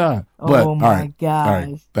 Oh my God. But, oh my God. All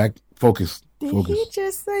right. Back. Focus. Did he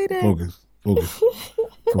just say that? Focus.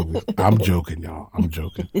 I'm joking, y'all. I'm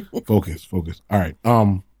joking. Focus. All right.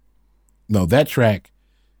 No, that track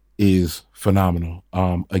is phenomenal.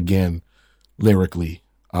 Again, lyrically,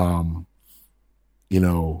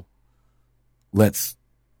 let's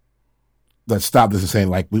stop this insanity.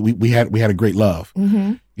 Like we had a great love.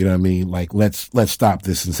 Mm-hmm. You know what I mean? Like let's stop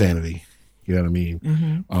this insanity. You know what I mean?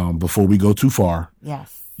 Mm-hmm. Before we go too far.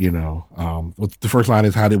 Yes. The first line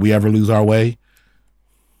is, "How did we ever lose our way?"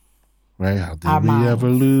 Right? How did we ever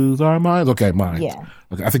lose our minds? Okay, minds. Yeah.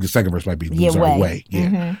 Okay, I think the second verse might be "lose our way." Yeah.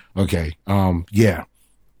 Mm-hmm. Okay. Yeah.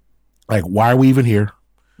 Like, why are we even here?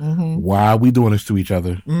 Mm-hmm. Why are we doing this to each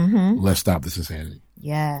other? Mm-hmm. Let's stop this insanity.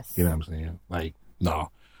 Yes. You know what I'm saying? Like, no.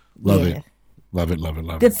 Love it.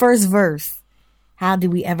 The first verse, "How do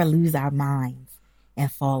we ever lose our minds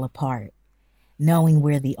and fall apart?" knowing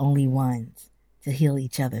we're the only ones to heal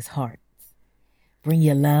each other's hearts. Bring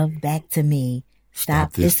your love back to me.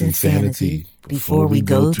 Stop this insanity before we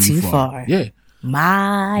go too far. Yeah.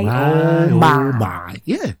 My, oh my. my.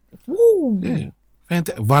 Yeah. Woo. Yeah.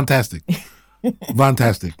 Fantastic.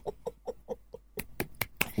 Fantastic.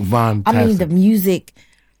 Fantastic. I mean, the music,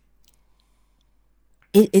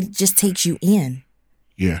 it just takes you in.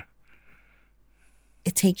 Yeah.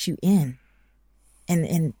 It takes you in.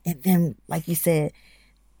 And then, like you said,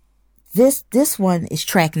 this one is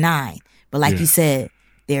track 9. But like you said,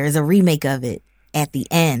 there is a remake of it at the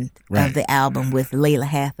end of the album with Lalah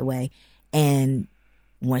Hathaway. And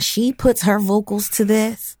when she puts her vocals to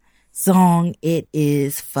this song, it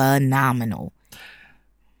is phenomenal.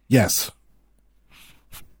 Yes.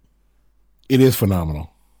 It is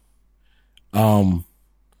phenomenal. For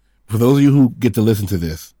those of you who get to listen to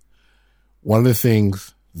this, one of the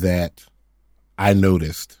things that I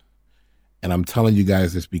noticed, and I'm telling you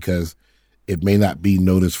guys this because it may not be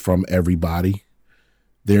noticed from everybody,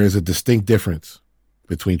 there is a distinct difference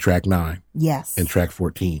between track 9 and track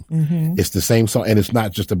 14. Mm-hmm. It's the same song, and it's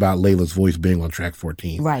not just about Lalah's voice being on track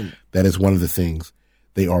 14. Right. That is one of the things.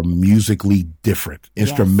 They are musically different,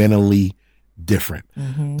 instrumentally different.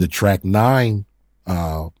 Mm-hmm. The track 9,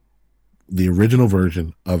 the original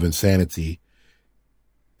version of Insanity,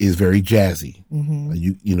 is very jazzy.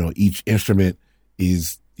 Mm-hmm. You know, each instrument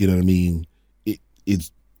is, you know what I mean,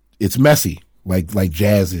 it's messy, like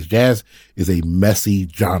jazz is. Jazz is a messy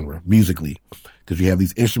genre musically, because you have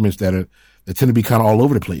these instruments that tend to be kind of all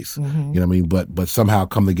over the place. Mm-hmm. You know what I mean? But somehow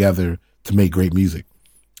come together to make great music.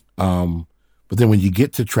 But then when you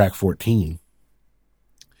get to track 14,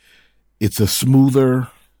 it's a smooth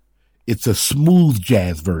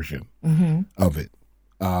jazz version of it.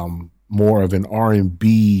 More of an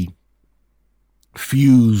R&B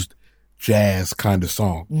fused jazz kind of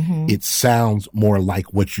song. Mm-hmm. It sounds more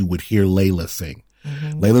like what you would hear Lalah sing.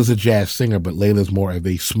 Mm-hmm. Lalah's a jazz singer, but Lalah's more of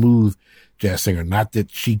a smooth jazz singer. Not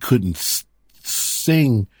that she couldn't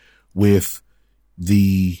sing with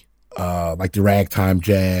the like the ragtime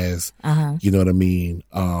jazz, you know what I mean?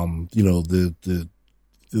 You know, the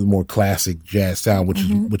more classic jazz sound, which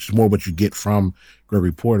is more what you get from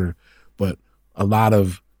Gregory Porter. But a lot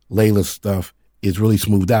of Lalah's stuff is really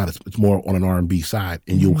smoothed out. It's more on an R&B side,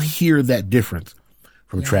 and you'll hear that difference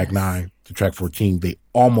from track 9 to track 14. They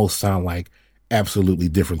almost sound like absolutely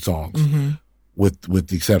different songs, with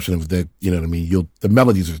the exception of that. You know what I mean? The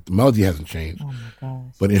melody hasn't changed,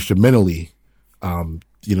 but instrumentally, you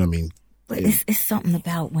know what I mean? But it's something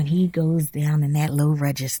about when he goes down in that low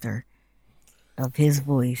register of his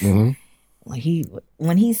voice. Mm-hmm.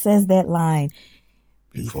 When he says that line,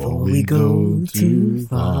 before we go too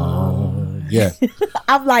far. Yeah.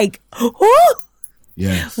 I'm like, who?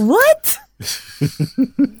 Yes. What?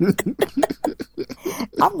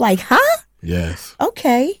 I'm like, huh? Yes.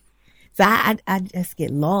 Okay. So I just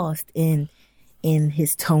get lost in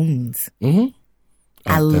his tones. Mm-hmm.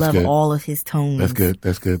 I love all of his tones. That's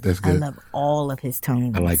good. I love all of his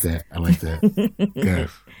tones. I like that. Good.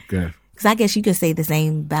 Because I guess you could say the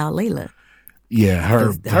same about Lalah. Yeah,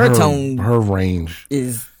 her tone, her range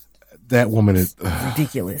is, that woman is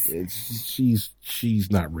ridiculous. She's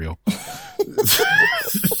not real.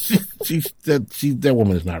 that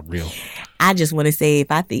woman is not real. I just want to say,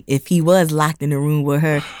 if he was locked in the room with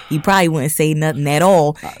her, he probably wouldn't say nothing at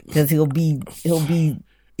all, because he wouldn't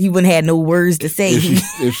have no words to say.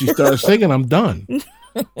 If she starts singing, I'm done.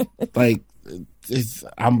 Like,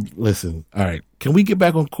 listen. All right, can we get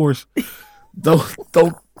back on course? Don't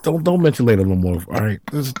mention Lalah no more. All right,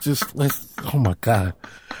 let's. Oh my God!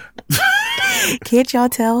 Can't y'all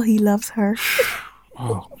tell he loves her?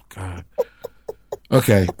 Oh my God.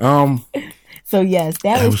 Okay. So yes,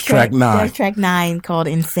 that was track 9. That was track 9 called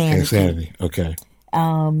Insanity. Okay.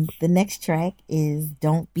 The next track is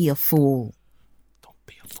 "Don't Be a Fool." Don't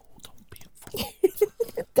be a fool.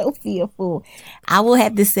 Don't be a fool. I will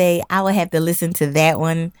have to listen to that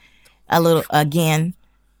one a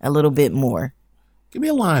little bit more. Give me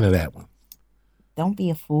a line of that one. Don't be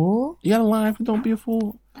a fool? You got a line for Don't Be a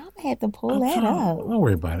Fool? I'm going to have to pull that up. Don't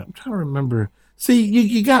worry about it. I'm trying to remember. See,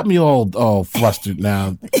 you got me all flustered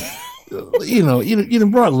now. You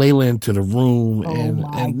done brought Lalah into the room,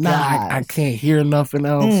 and now I can't hear nothing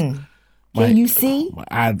else. Can you see?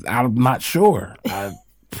 I'm not sure. I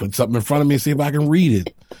put something in front of me and see if I can read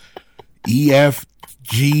it.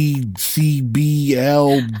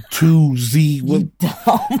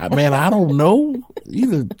 EFGCBL2Z. Man, I don't know.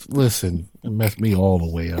 Listen, it messed me all the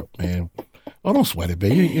way up, man. Oh, don't sweat it,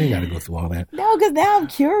 babe. You ain't got to go through all that. No, because now I'm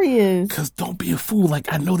curious. Because Don't Be a Fool.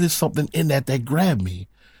 Like, I know there's something in that grabbed me.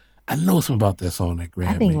 I know something about that song that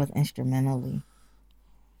grabbed me. I think it was instrumentally.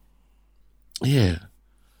 Yeah.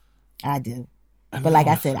 I do. But like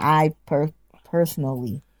I said, I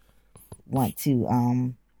personally want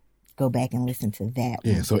to go back and listen to that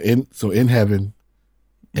one. Yeah, so in heaven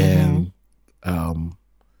and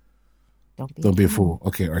Don't be a fool.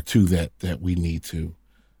 Okay, are two that we need to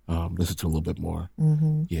listen to a little bit more.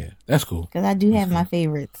 Mm-hmm. Yeah, that's cool. Because I do have my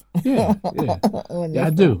favorites. Yeah, I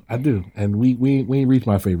do. And we ain't reached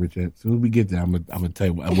my favorites yet. As soon as we get there, I'm gonna tell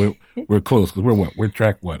you we're close because we're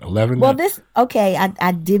track 11. Well,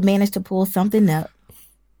 I did manage to pull something up,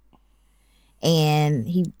 and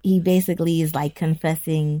he basically is like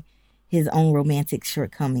confessing his own romantic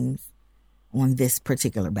shortcomings on this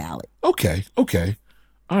particular ballad. Okay,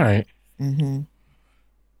 all right. Mm-hmm.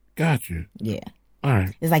 Got you. Yeah. All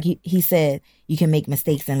right. It's like he said, you can make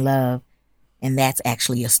mistakes in love, and that's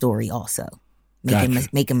actually a story also.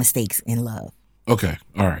 Making mistakes in love. Okay.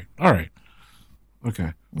 All right.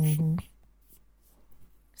 Okay. Mm-hmm.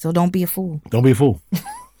 So don't be a fool. Don't be a fool.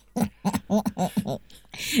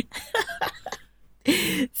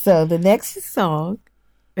 So the next song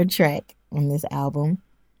or track on this album,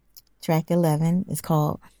 track 11, is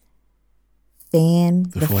called Fan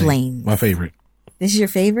the Flame. My favorite. This is your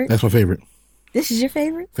favorite? That's my favorite. This is your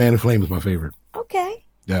favorite? Fan the Flame is my favorite. Okay.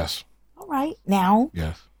 Yes. All right. Now.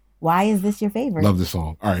 Yes. Why is this your favorite? Love this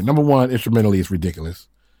song. All right. Number one, instrumentally, it's ridiculous.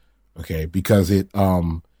 Okay. Because it's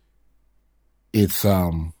kind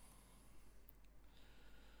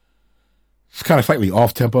of slightly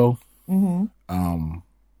off tempo. Mm-hmm.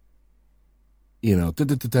 You know what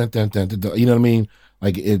I mean?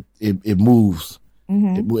 Like it moves.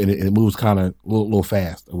 Mm-hmm. It moves kind of a little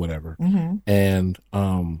fast or whatever. Mm-hmm. And,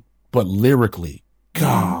 but lyrically,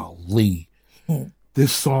 golly,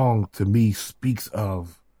 this song to me speaks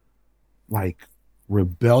of like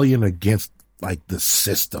rebellion against like the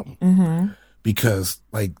system. Mm-hmm. Because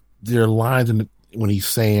like there are lines when he's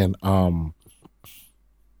saying,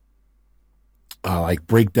 like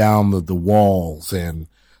break down the walls, and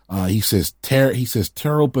he says tear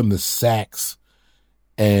open the sacks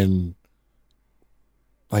and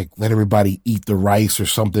like let everybody eat the rice or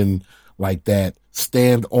something like that.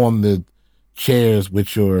 Stand on the chairs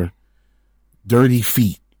with your dirty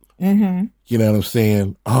feet. Mm-hmm. You know what I'm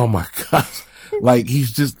saying? Oh my gosh. Like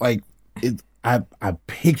he's just like it. I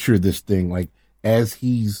picture this thing like as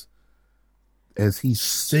he's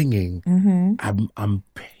singing, mm-hmm. I'm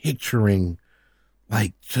picturing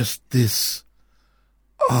like just this.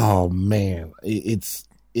 Oh man, it's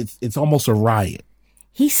almost a riot.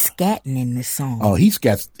 He's scatting in this song. Oh, he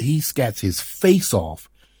scats his face off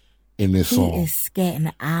in this song. He is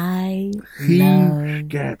scatting. He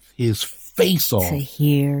scats his face off to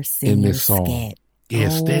hear singers in this song. Scat. Yeah,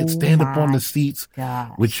 stand up on the seats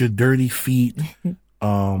with your dirty feet.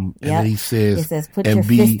 And then he says, it says, put your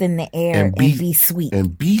fist in the air and be sweet.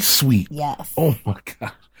 And be sweet. Yes. Oh my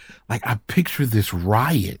God. Like I picture this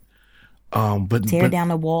riot. But tear down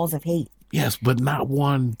the walls of hate. Yes, but not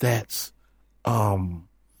one that's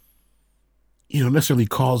necessarily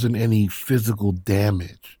causing any physical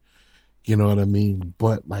damage. You know what I mean?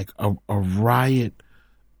 But like a riot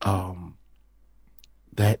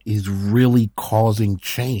that is really causing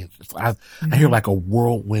change. I hear like a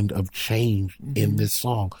whirlwind of change in this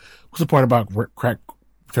song. What's the part about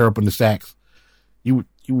tear open the sacks? You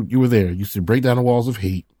were there. You said break down the walls of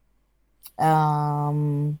hate.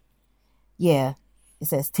 Yeah. It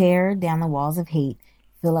says tear down the walls of hate,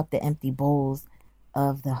 fill up the empty bowls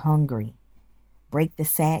of the hungry. Break the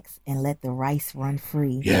sacks and let the rice run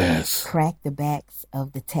free. Yes. Crack the backs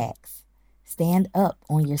of the tax. Stand up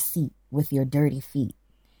on your seat with your dirty feet.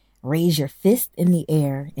 Raise your fist in the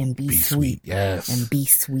air and be sweet. Yes. And be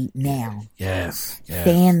sweet now. Yes.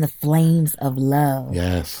 Fan the flames of love.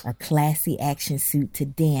 Yes. A classy action suit to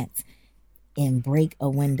dance and break a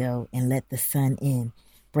window and let the sun in.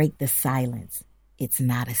 Break the silence. It's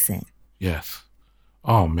not a sin. Yes.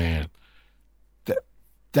 Oh man.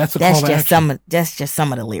 That's call to action. That's just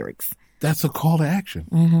some of the lyrics. That's a call to action.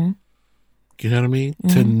 Mm-hmm. You know what I mean?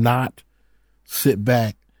 Mm-hmm. To not sit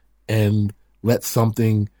back and let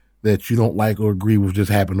something that you don't like or agree with just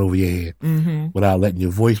happen over your head, mm-hmm. without letting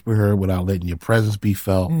your voice be heard, without letting your presence be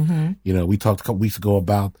felt. Mm-hmm. You know, we talked a couple weeks ago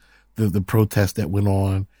about the protest that went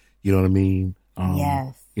on. You know what I mean?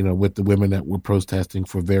 Yes. You know, with the women that were protesting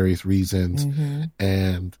for various reasons. Mm-hmm.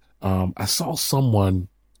 And I saw someone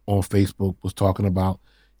on Facebook was talking about,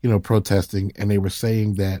 protesting, and they were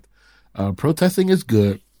saying that protesting is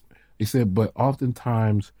good. They said, but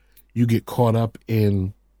oftentimes you get caught up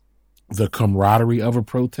in the camaraderie of a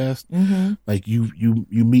protest. Mm-hmm. Like you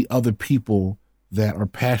meet other people that are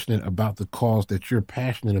passionate about the cause that you're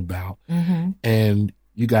passionate about. Mm-hmm. And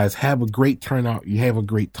you guys have a great turnout. You have a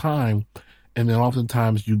great time. And then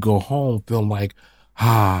oftentimes you go home feeling like,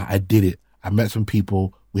 I did it. I met some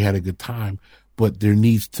people. We had a good time. But there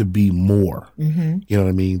needs to be more. Mm-hmm. You know what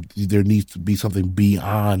I mean? There needs to be something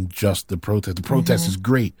beyond just the protest. The protest is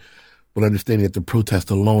great, but understanding that the protest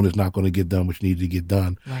alone is not going to get done what needed to get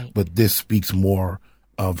done. Right. But this speaks more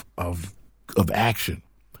of action.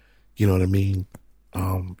 You know what I mean?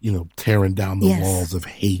 Tearing down the walls of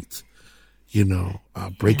hate.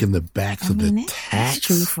 Breaking the backs of the tax. That's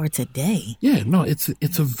true for today. Yeah, no, it's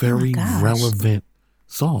a very relevant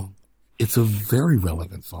song. It's a very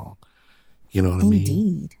relevant song. You know what I mean?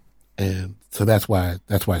 Indeed. And so that's why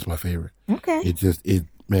it's my favorite. Okay.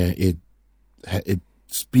 It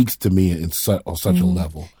speaks to me on such a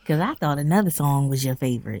level. Because I thought another song was your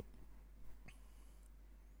favorite.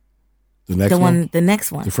 The next one?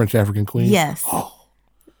 The French African Queen? Yes. Oh.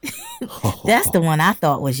 That's the one I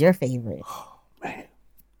thought was your favorite. Oh, man.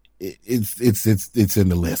 It's in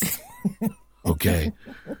the list. Okay.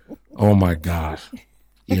 Oh my gosh.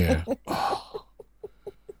 Yeah. Oh.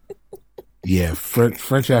 Yeah,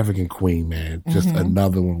 French African Queen, man. Just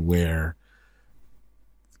another one where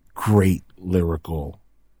great lyrical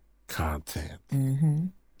content. Mm-hmm.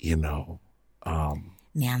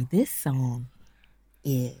 Now this song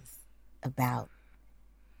is about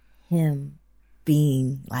him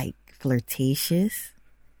being like flirtatious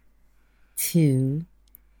to,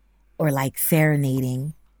 or like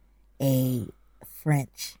serenading a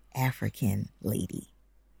French African lady.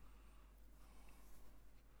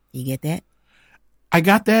 You get that? I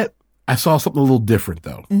got that. I saw something a little different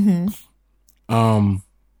though. Mm-hmm.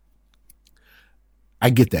 I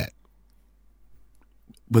get that.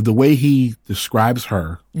 But the way he describes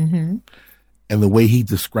her and the way he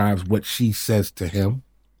describes what she says to him,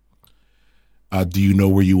 do you know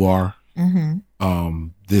where you are? Mm-hmm.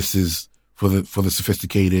 This is for the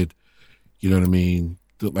sophisticated, you know what I mean?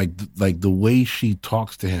 Like the way she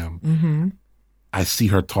talks to him, I see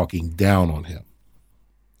her talking down on him.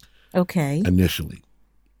 Okay. Initially,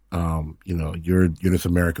 you're this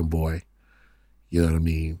American boy. You know what I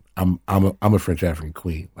mean? I'm a French African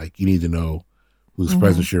queen. Like, you need to know whose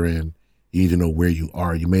presence you're in. You need to know where you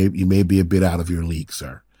are. You may be a bit out of your league,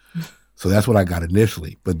 sir. So that's what I got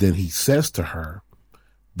initially. But then he says to her,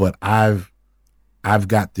 "But I've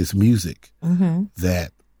got this music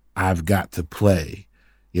that I've got to play."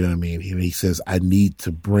 You know what I mean? And he says, I need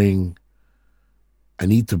to bring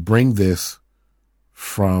this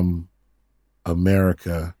from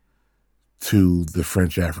America to the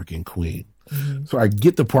French African Queen. So I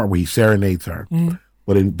get the part where he serenades her,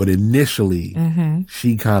 but initially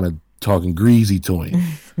she kind of talking greasy to him.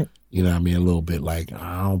 You know what I mean? A little bit like,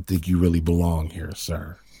 I don't think you really belong here,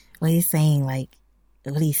 sir. What he's saying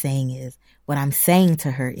is, what I'm saying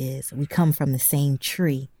to her is, we come from the same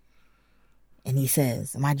tree. And he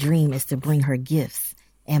says, my dream is to bring her gifts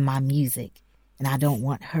and my music, and I don't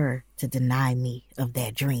want her to deny me of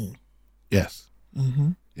that dream. Yes.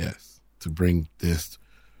 Mm-hmm. Yes. To bring this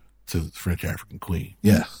to the French African Queen.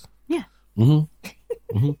 Yes. Yeah.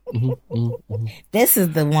 This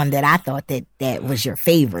is the one that I thought that was your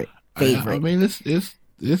favorite. I mean, it's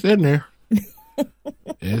in there.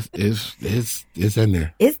 It's in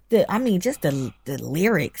there. It's just the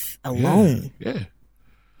lyrics alone. Yeah.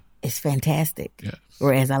 It's fantastic. Yes.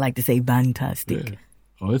 Or as I like to say, fantastic. Yeah.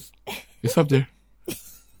 Oh, it's up there.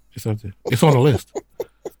 It's up there. It's on the list.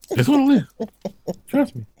 It's on the list.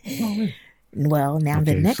 Trust me. It's on the list. Well, now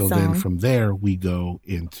the next song. So then from there we go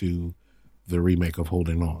into the remake of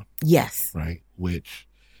Holding On. Yes. Right? Which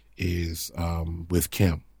is with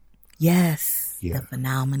Kim. Yes. Yeah. The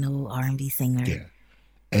phenomenal R&B singer. Yeah.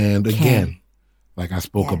 And again, like I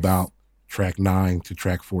spoke about track 9 to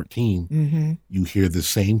track 14, you hear the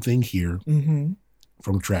same thing here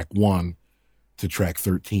from track 1 to track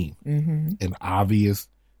 13. An obvious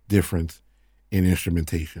difference in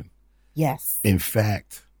instrumentation. Yes. In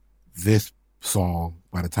fact, this song,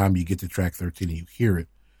 by the time you get to track 13 and you hear it,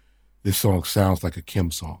 this song sounds like a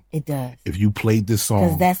Kim song. It does. If you played this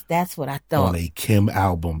song, because that's what I thought. On a Kim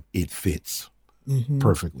album, it fits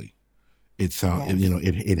perfectly. It sounds,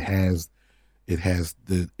 it has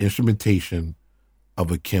the instrumentation of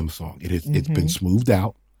a Kim song. It's been smoothed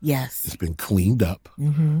out. Yes. It's been cleaned up. You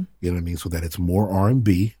know what I mean? So that it's more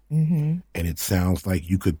R&B. And it sounds like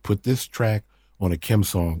you could put this track on a Kim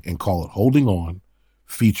song and call it Holding On,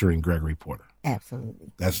 featuring Gregory Porter.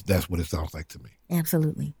 Absolutely. That's what it sounds like to me.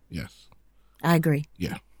 Absolutely. Yes. I agree.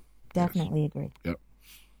 Yeah. Definitely agree. Yep.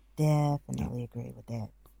 Definitely agree with that.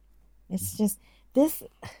 It's just this.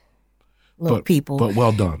 Look, people. But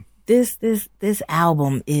well done. This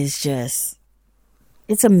album is just,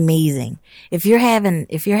 it's amazing. If you're having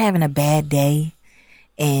a bad day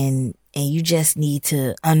and and you just need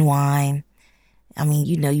to unwind. I mean,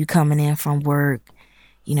 you coming in from work,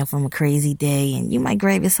 from a crazy day, and you might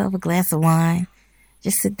grab yourself a glass of wine,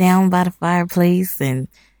 just sit down by the fireplace and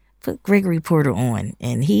put Gregory Porter on,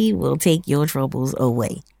 and he will take your troubles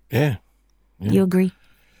away. Yeah. You agree?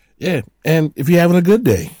 Yeah. And if you're having a good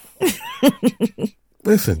day,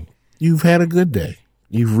 listen, you've had a good day.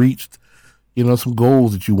 You've reached, some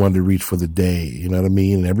goals that you wanted to reach for the day. You know what I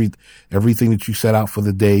mean? And everything that you set out for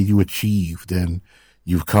the day, you achieved, and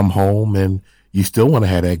you've come home and you still want to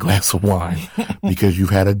have that glass of wine because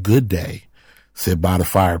you've had a good day. Sit by the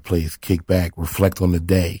fireplace, kick back, reflect on the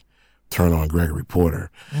day, turn on Gregory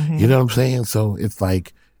Porter. Mm-hmm. You know what I'm saying? So it's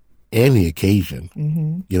like any occasion.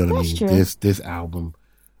 Mm-hmm. You know what That's I mean? True. This album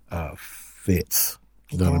fits.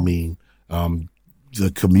 You know what I mean?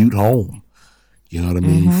 The commute home. You know what I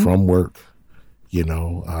mean? Mm-hmm. From work.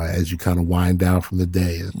 As you kind of wind down from the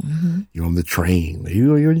day, you're on the train,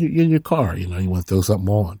 you're in your car, you want to throw something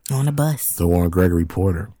on the bus, throw on Gregory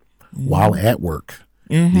Porter while at work,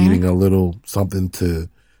 needing a little something to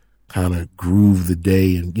kind of groove the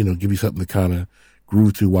day and, give you something to kind of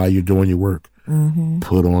groove to while you're doing your work.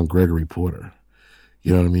 Put on Gregory Porter.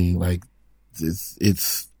 You know what I mean? Like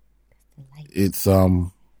it's it's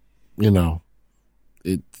an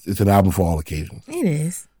album for all occasions. It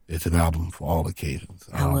is. It's an album for all occasions.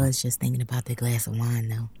 I was just thinking about the glass of wine,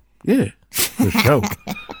 though. Yeah, for sure.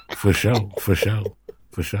 For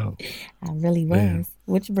sure. I really was. Yeah.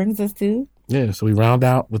 Which brings us to? Yeah, so we round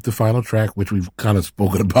out with the final track, which we've kind of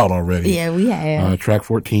spoken about already. Yeah, we have. Track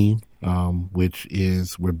 14, which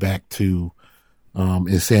is, we're back to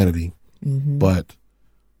Insanity. But.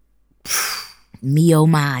 Me oh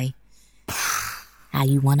my. How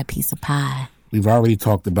you want a piece of pie. We've already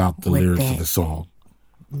talked about the With lyrics that. of the song.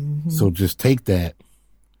 So just take that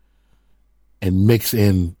and mix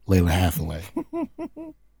in Layla Hathaway.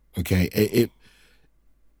 Okay?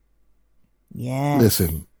 Yeah.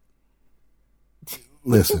 Listen.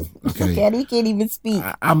 Okay? He can't even speak.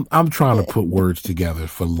 I'm trying to put words together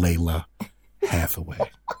for Layla Hathaway.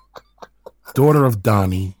 Daughter of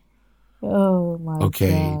Donnie. Oh, my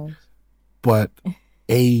gosh. But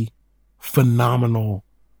a phenomenal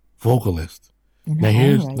vocalist. Now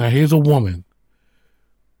here's a woman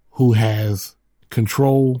who has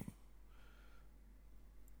control.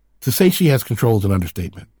 To say she has control is an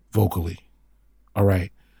understatement, vocally. All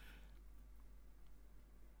right.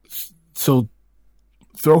 So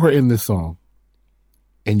throw her in this song,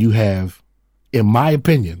 and you have, in my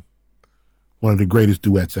opinion, one of the greatest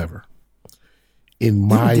duets ever. In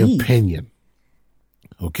my opinion.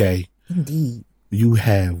 Okay? Indeed. You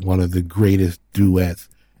have one of the greatest duets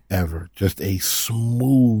ever. Just a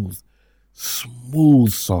smooth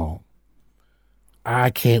song. I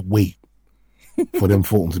can't wait for them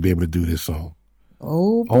Fultons to be able to do this song.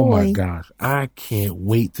 Oh, boy. Oh, my gosh. I can't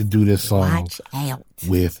wait to do this song Watch out.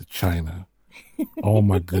 with China. Oh,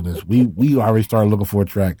 my goodness. We already started looking for a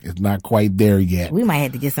track. It's not quite there yet. We might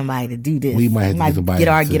have to get somebody to do this. We might have to get somebody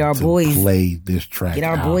get our to boys play this track. Get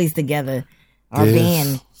our out. boys together. Our this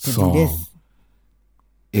band to song, do this.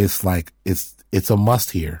 It's like it's a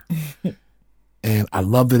must hear. And I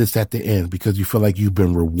love that it's at the end because you feel like you've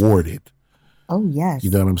been rewarded. Oh, yes. You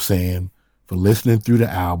know what I'm saying? For listening through the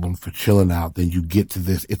album, for chilling out, then you get to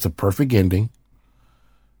this. It's a perfect ending.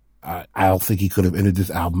 I don't think he could have ended this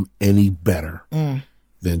album any better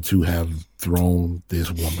than to have thrown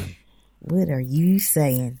this woman. What are you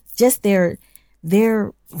saying? Just their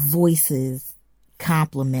voices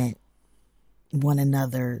complement one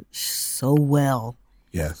another so well.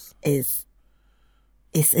 Yes. It's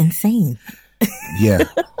insane. Yeah.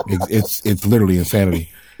 It's literally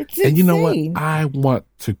insanity. It's and you know what? insane. I want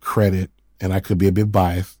to credit, and I could be a bit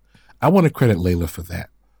biased, I want to credit Layla for that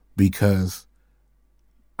because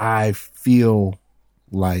I feel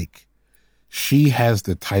like she has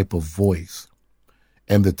the type of voice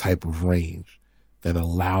and the type of range that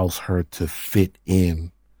allows her to fit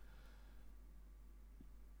in,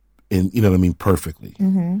 you know what I mean, perfectly.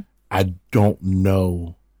 Mm-hmm. I don't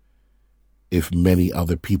know if many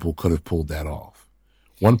other people could have pulled that off.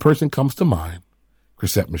 One person comes to mind,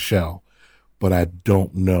 Chrisette Michele, but I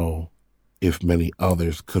don't know if many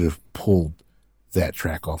others could have pulled that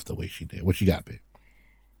track off the way she did. What you got, babe?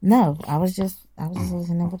 No, I was just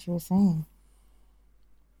listening to what you were saying.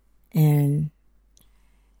 And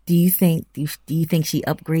do you think she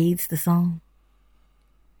upgrades the song?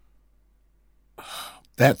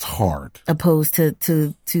 That's hard. Opposed to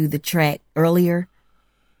the track earlier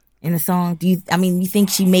in the song? You think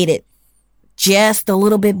she made it just a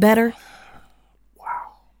little bit better?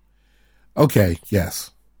 Okay, yes.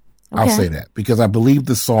 Okay. I'll say that because I believe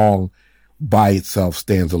the song by itself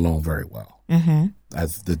stands alone very well. Mm-hmm.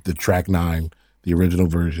 As the track 9, the original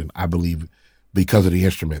version, I believe, because of the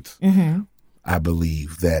instruments, mm-hmm. I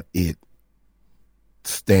believe that it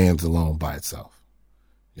stands alone by itself.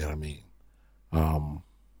 You know what I mean?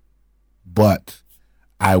 But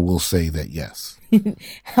I will say that yes.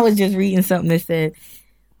 I was just reading something that said,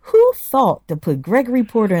 who thought to put Gregory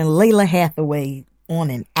Porter and Layla Hathaway on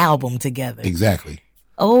an album together? Exactly.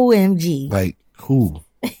 OMG. Like, who?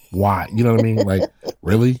 Why? You know what I mean? Like,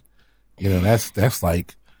 really? You know, that's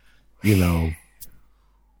like,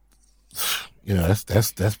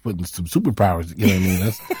 that's putting some superpowers. You know what I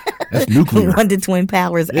mean? That's nuclear. Wonder Twin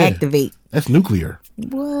powers activate. That's nuclear.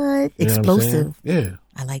 What? Explosive. Yeah.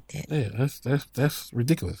 I like that. Yeah, that's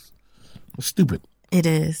ridiculous. It's stupid. It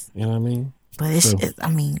is. You know what I mean? But it's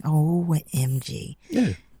OMG.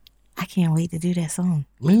 Yeah. I can't wait to do that song.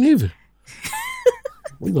 Me neither.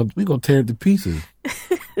 we gonna tear it to pieces.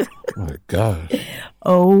 Oh my God.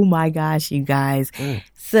 Oh my gosh, you guys.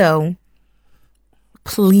 So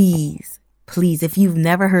please, if you've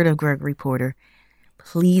never heard of Gregory Porter,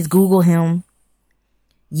 please Google him,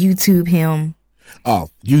 YouTube him. Oh,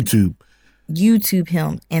 YouTube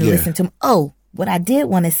him and listen to him. Oh, what I did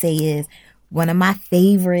want to say is one of my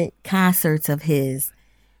favorite concerts of his,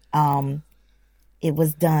 it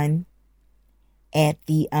was done at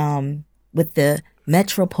the with the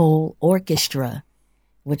Metropole Orchestra,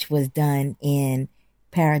 which was done in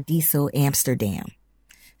Paradiso, Amsterdam.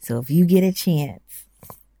 So if you get a chance,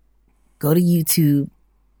 go to YouTube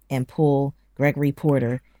and pull Gregory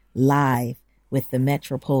Porter live with the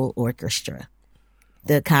Metropole Orchestra.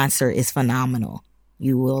 The concert is phenomenal.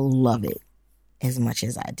 You will love it as much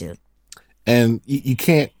as I do. And you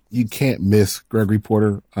can't miss Gregory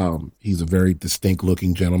Porter. He's a very distinct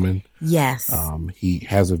looking gentleman. Yes. He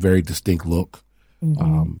has a very distinct look.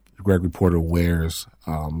 Mm-hmm. Gregory Porter wears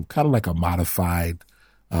kind of like a modified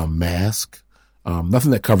mask.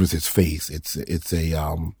 Nothing that covers his face. It's a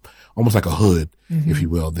almost like a hood, mm-hmm. if you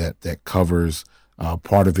will, that covers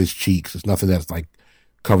part of his cheeks. It's nothing that's like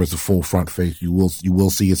covers the full front face. You will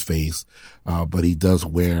see his face, but he does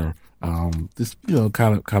wear this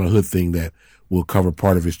kind of hood thing that will cover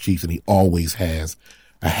part of his cheeks, and he always has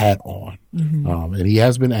a hat on. Mm-hmm. And he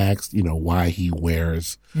has been asked, why he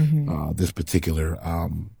wears mm-hmm. This particular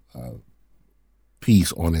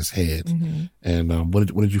piece on his head. Mm-hmm. And what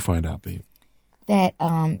did you find out, babe? That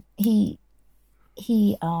he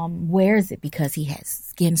wears it because he has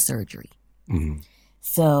skin surgery. Mm-hmm.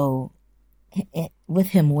 So with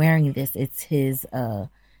him wearing this, it's his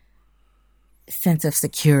sense of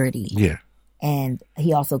security. Yeah. And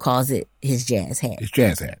he also calls it his jazz hat. His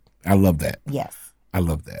jazz hat. I love that. Yes. I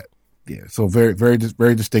love that. Yeah. So very, very,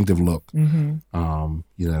 very distinctive look. Mm-hmm.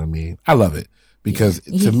 You know what I mean? I love it because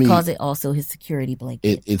to me, he calls it also his security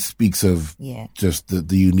blanket. It speaks of just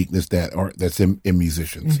the uniqueness that's in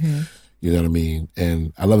musicians. Mm-hmm. You know what I mean?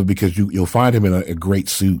 And I love it because you'll find him in a great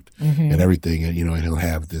suit mm-hmm. and everything, and and he'll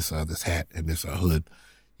have this hat and this hood.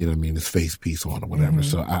 You know what I mean? This face piece on or whatever. Mm-hmm.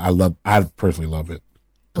 So I personally love it.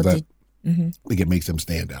 Mm-hmm. I think it makes him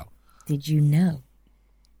stand out. Did you know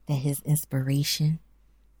that his inspiration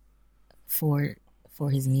for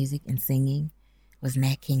his music and singing was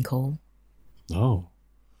Nat King Cole? Oh.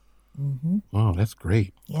 Mm-hmm. Oh, that's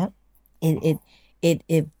great. Yep.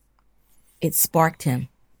 It sparked him.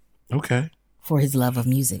 Okay. For his love of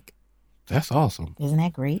music. That's awesome. Isn't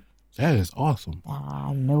that great? That is awesome.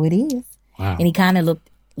 I know it is. Wow. And he kind of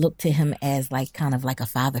looked to him as kind of like a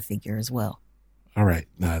father figure as well. All right.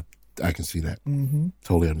 Now, I can see that. Mm-hmm.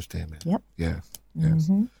 Totally understand that. Yep. Yes.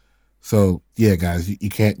 Mm-hmm. So yeah, guys, you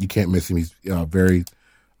can't miss him. He's has a very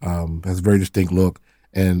distinct look.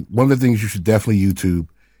 And one of the things you should definitely YouTube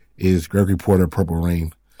is Gregory Porter, Purple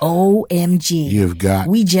Rain. OMG! You've got.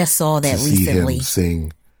 We just saw that to recently. See him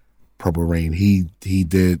sing Purple Rain. He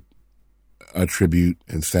did a tribute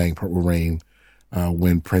and sang Purple Rain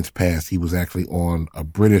when Prince passed. He was actually on a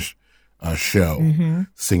British show mm-hmm.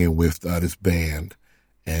 singing with this band.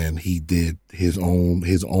 And he did his own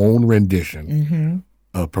rendition mm-hmm.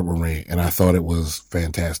 of Purple Rain, and I thought it was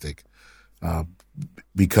fantastic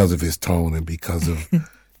because of his tone and because of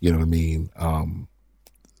you know what I mean,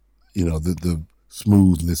 the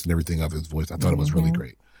smoothness and everything of his voice. I thought mm-hmm. it was really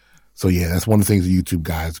great. So yeah, that's one of the things of YouTube,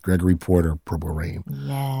 guys. Gregory Porter, Purple Rain.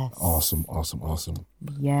 Yes. Awesome.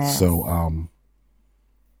 Yes. So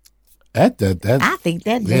that I think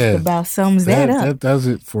that just about sums that up. That does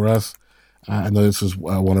it for us. I know this is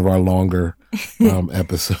one of our longer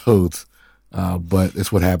episodes, but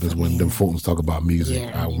it's what happens when them Fultons talk about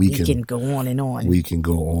music. We can go on and on. We can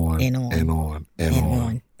go on and on and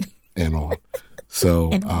on and on. So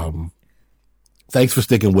thanks for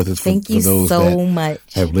sticking with us. Thank for you those so that much.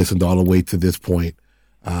 have listened all the way to this point.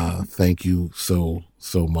 Thank you so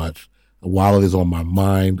much. While it is on my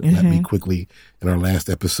mind, let me quickly, in our last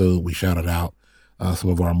episode, we shouted out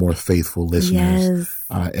some of our more faithful listeners,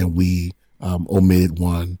 and we omitted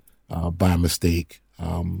one by mistake.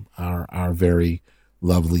 Our very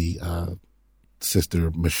lovely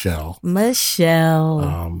sister Michelle.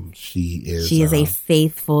 She is a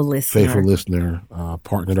faithful listener.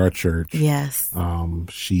 Partnered our church. Yes.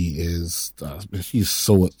 She's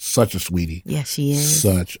such a sweetie. Yes, she is.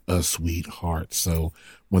 Such a sweetheart. So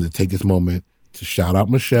wanted to take this moment to shout out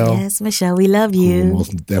Michelle. Yes, Michelle, we love you. Who will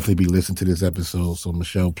most definitely be listening to this episode. So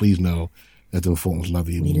Michelle, please know that the Fultons love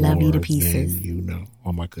you. We love you to pieces. Than you know.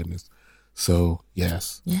 Oh my goodness. So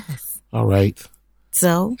yes. Yes. All right.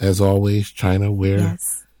 So as always, China, where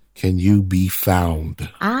can you be found?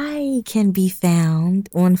 I can be found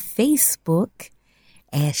on Facebook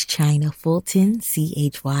as China Fulton,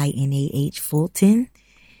 CHYNAH Fulton.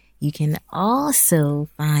 You can also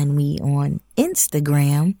find me on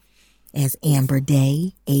Instagram as Amber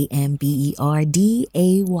Day, AMBERDAYE.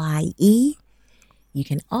 You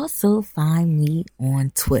can also find me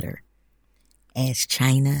on Twitter as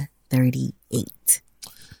China38.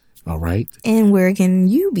 All right. And where can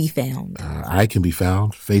you be found? I can be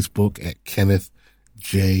found Facebook at Kenneth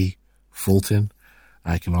J. Fulton.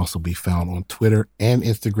 I can also be found on Twitter and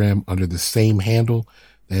Instagram under the same handle.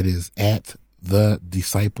 That is at The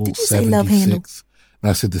Disciple 76.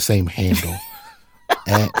 No, I said the same handle.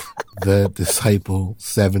 At The Disciple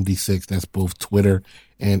 76. That's both Twitter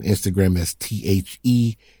and Instagram as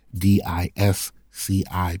THEDISCIPLE.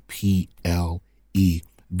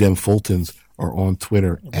 Dem Fultons are on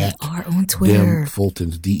Twitter at Dem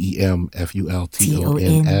Fultons,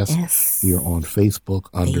 DEMFULTONS. We are on Facebook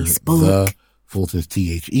under The Fultons,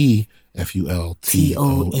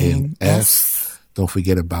 THEFULTONS. Don't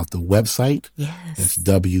forget about the website. Yes. It's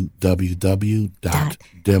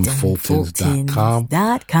www.demfultons.com.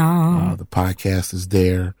 The podcast is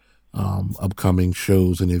there. Upcoming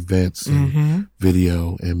shows and events and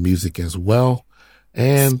video and music as well.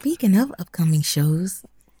 And speaking of upcoming shows,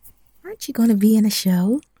 aren't you going to be in a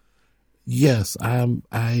show? Yes, I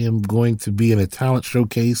am going to be in a talent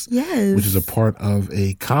showcase, which is a part of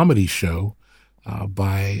a comedy show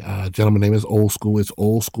by a gentleman named is Old School. It's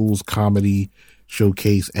Old School's Comedy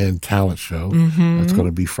Showcase and Talent Show. It's going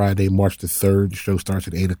to be Friday, March the 3rd. The show starts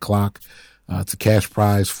at 8 o'clock. It's a cash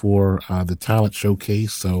prize for the talent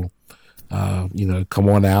showcase. So, come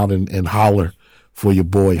on out and holler for your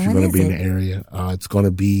boy if you're going to be in the area. It's going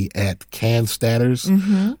to be at Can Statters,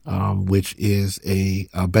 which is a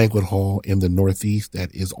banquet hall in the Northeast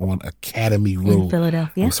that is on Academy Road. In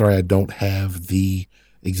Philadelphia. I'm sorry, I don't have the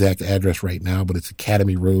exact address right now, but it's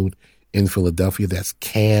Academy Road in Philadelphia. That's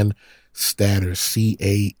Can Statters,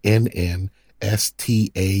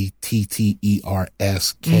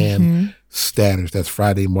 CANNSTATTERS, Can Statters. That's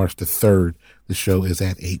Friday, March the 3rd. The show is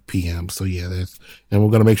at 8 p.m. So and we're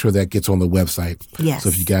going to make sure that gets on the website. Yes. So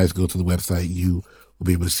if you guys go to the website, you will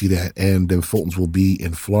be able to see that. And then Fultons will be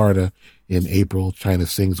in Florida in April. China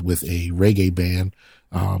sings with a reggae band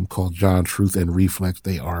called John Truth and Reflex.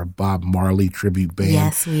 They are a Bob Marley tribute band.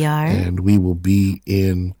 Yes, we are. And we will be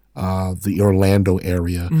in the Orlando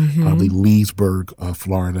area, probably Leesburg,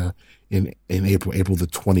 Florida, in April the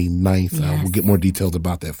 29th. Yes. We'll get more details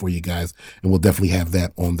about that for you guys, and we'll definitely have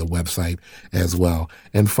that on the website as well.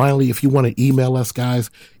 And finally, if you want to email us,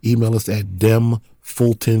 guys, email us at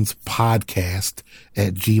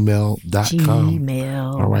demfultonspodcast@gmail.com.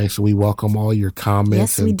 Gmail. All right, so we welcome all your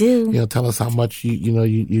comments. Yes, we do. Tell us how much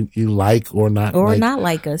you like or not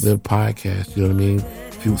like us. The podcast, you know what I mean?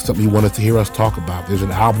 Something you want us to hear us talk about. There's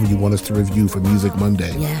an album you want us to review for Music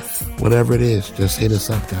Monday. Yes. Whatever it is, just hit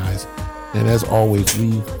us up, guys. And as always,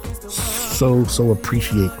 we so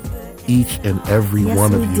appreciate each and every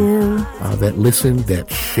one of you that listen,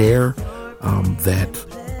 that share, that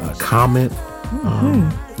comment, you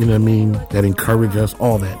know what I mean, that encourage us,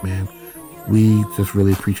 all that, man. We just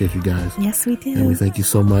really appreciate you guys. Yes, we do. And we thank you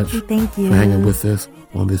so much for hanging with us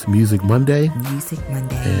on this Music Monday.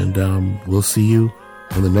 And we'll see you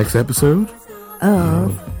on the next episode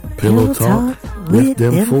of Pillow Talk with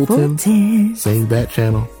Dem Fulton. Same bat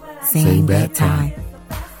channel, same bat time.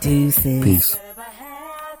 Deuces. Peace.